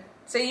scared.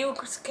 So you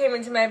came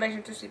into my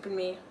bedroom to sleep with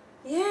me?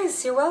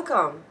 Yes, you're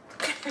welcome.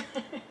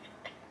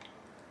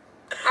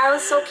 I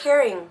was so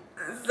caring.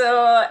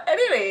 So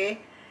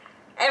anyway,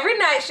 every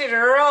night she'd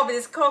rub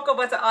this cocoa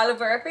butter all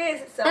over her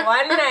face. So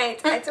one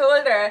night I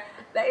told her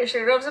that if she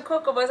rubs the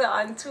cocoa butter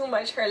on too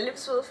much, her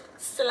lips will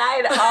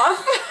slide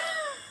off.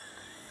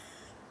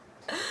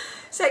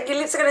 So like your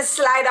lips are gonna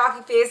slide off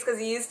your face because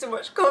you used too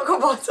much cocoa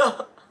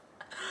butter.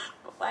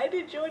 Why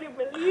did Jodi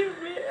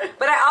believe me?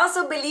 But I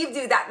also believed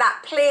you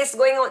that place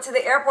going out to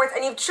the airport,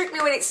 and you've tricked me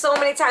with it so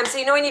many times. So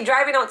you know when you're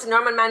driving out to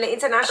Norman Manley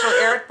International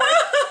Airport,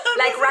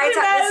 like right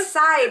at the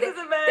side,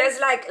 there's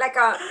like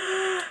a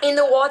in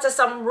the water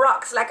some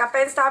rocks, like a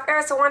fenced off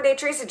area. So one day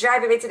Tracy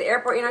driving me to the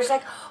airport, you know, she's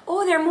like,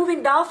 oh, they're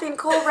moving Dolphin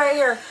Cove right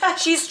here.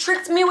 She's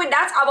tricked me with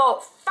that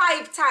about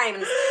 5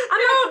 times.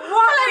 I'm like,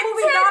 what? Like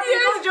Moving 10 Dolphin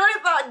years, Cove? Jodi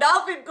thought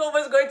Dolphin Cove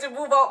was going to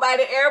move out by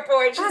the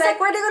airport. I was like,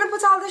 where are they gonna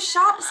put all the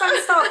shops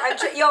and stuff?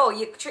 And yo,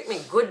 you tricked me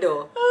good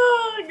though.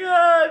 Oh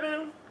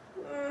God.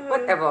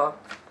 Whatever.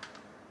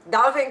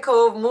 Dolphin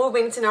Cove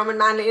moving to Norman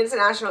Manley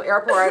International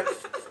Airport.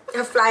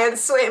 Fly and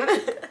swim.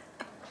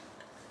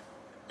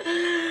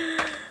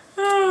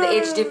 The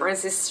age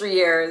difference is 3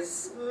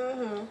 years.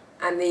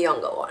 I'm the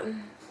younger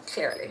one,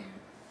 clearly.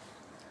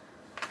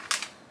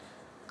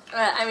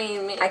 I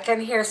mean, I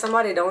can hear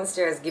somebody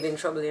downstairs giving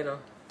trouble, you know.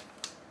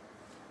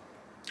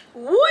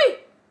 Woi!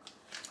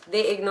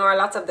 They ignore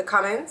lots of the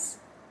comments.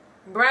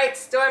 Bright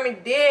stormy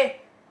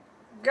day.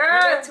 Girl.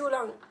 Not too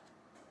long.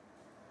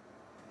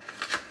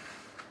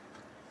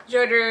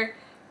 Jodi.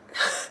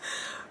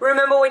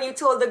 Remember when you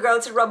told the girl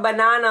to rub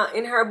banana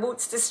in her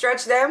boots to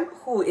stretch them?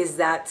 Who is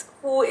that?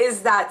 Who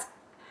is that?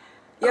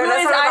 You're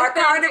not some of our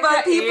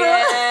carnival people?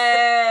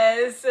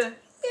 Yes.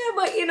 Yeah,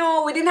 but you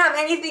know, we didn't have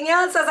anything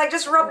else. I was like,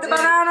 just rub the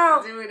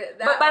banana.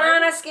 But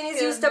banana skin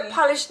is used to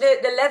polish the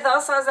leather.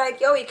 So I was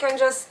like, yo, you can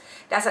just...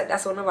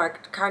 That's one of our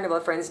carnival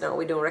friends now.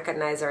 We don't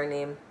recognize our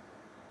name.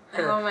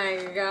 Oh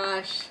my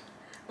gosh.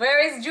 Where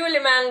is Julie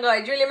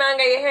Mango? Julie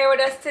Mango, you here with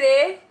us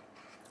today?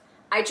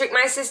 I tricked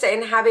my sister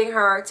in having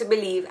her to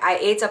believe I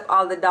ate up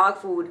all the dog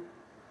food.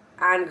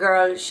 And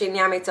girl, she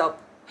yam it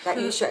up. That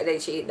you sure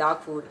that she ate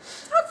dog food.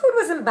 Dog food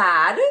wasn't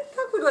bad.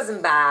 Dog food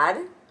wasn't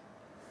bad.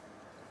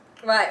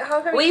 Right,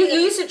 how come Well, you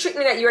used to trick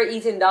me that you were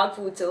eating dog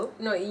food too.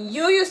 No,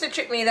 you used to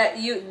trick me that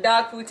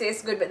dog food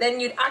tastes good, but then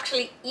you'd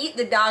actually eat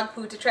the dog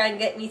food to try and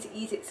get me to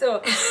eat it. So,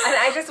 and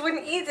I just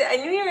wouldn't eat it. I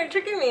knew you were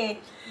tricking me.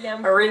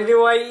 I really do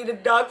want to eat the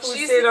dog food.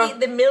 She used to eat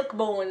the milk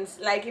bones,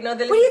 like, you know,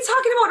 the... What are you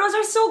talking about? Those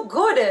are so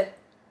good.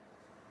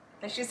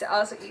 And she used to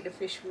also eat the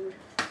fish food.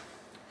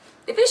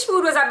 The fish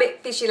food was a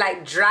bit fishy,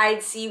 like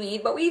dried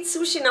seaweed, but we eat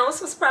sushi now,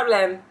 so what's the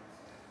problem?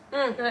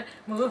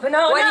 Moving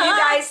on. What do you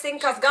guys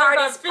think of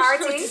Cardi's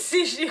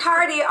party?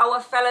 Cardi, our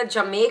fellow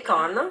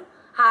Jamaican,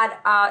 had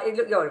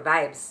yo,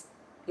 vibes.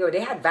 Yo,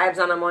 they had vibes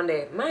on a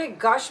Monday. My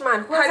gosh,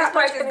 man. Cardi's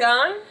party is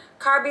gone?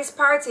 Cardi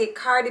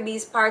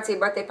B's party,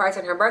 birthday party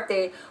on her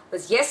birthday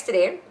was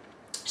yesterday.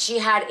 She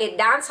had a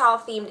dancehall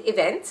themed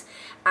event,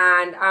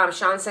 and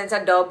Sean sent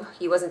a dub.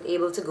 He wasn't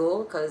able to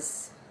go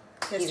because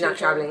he's not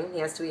traveling. He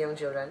has 2 young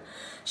children.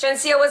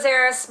 Shansia was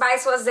there,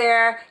 Spice was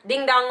there,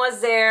 Ding Dong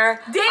was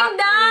there. Ding Dong!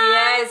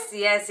 Yes.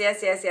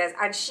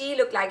 And she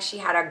looked like she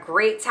had a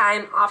great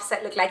time.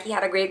 Offset looked like he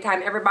had a great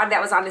time. Everybody that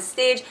was on the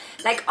stage,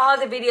 like all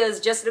the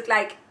videos just looked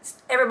like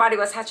everybody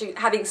was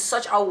having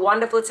such a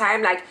wonderful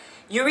time. Like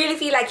you really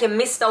feel like you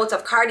missed out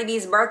of Cardi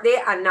B's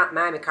birthday and not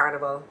Miami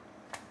Carnival.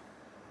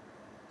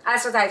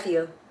 That's what I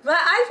feel. But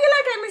I feel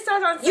like I missed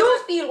out on...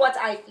 You feel what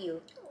I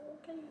feel.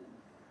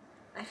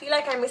 I feel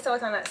like I missed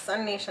out on that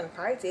Sun Nation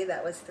party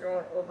that was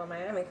thrown over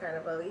Miami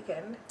Carnival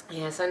weekend.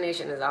 Yeah, Sun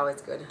Nation is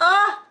always good.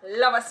 Oh,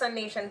 love a Sun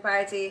Nation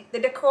party. The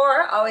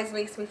decor always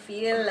makes me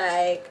feel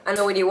like... I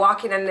know when you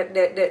walk in and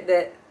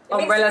the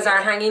umbrellas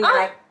are hanging, you're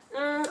like,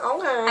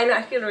 I know,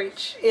 I feel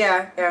rich.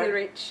 Yeah, I feel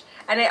rich.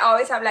 And I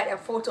always have like a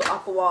photo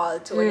up wall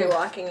too when you're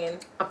walking in.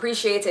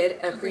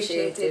 Appreciated.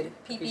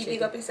 PP,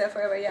 big up yourself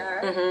wherever you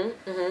are.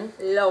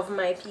 Love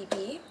my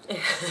PP.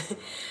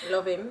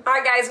 Love him.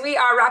 Alright guys, we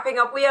are wrapping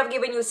up. We have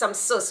given you some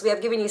sus. We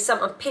have given you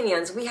some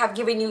opinions. We have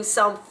given you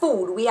some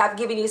food. We have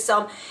given you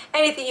some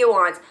anything you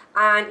want.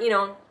 And you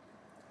know,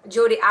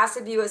 Jodi asked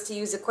the viewers to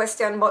use the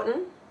question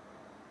button.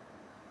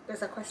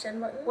 There's a question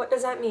button? What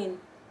does that mean?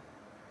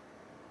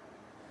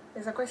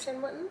 There's a question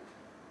button?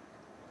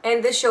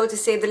 End the show to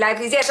save the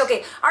livelies. Yes,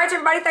 okay. Alright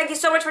everybody, thank you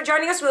so much for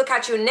joining us. We'll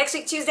catch you next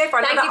week Tuesday for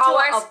another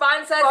hour of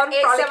fun, frolic,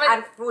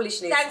 and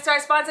foolishness. Thanks to our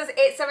sponsors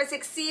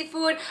 876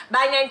 Seafood,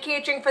 Banyan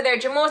Catering for their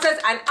Jamosas,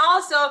 and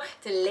also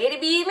to Lady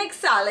B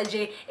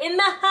Mixology in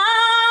the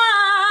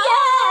house.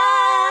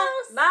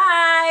 Yes!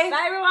 Bye!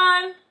 Bye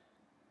everyone!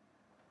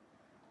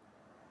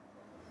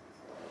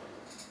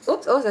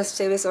 Oops, oh, let's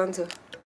save this one too.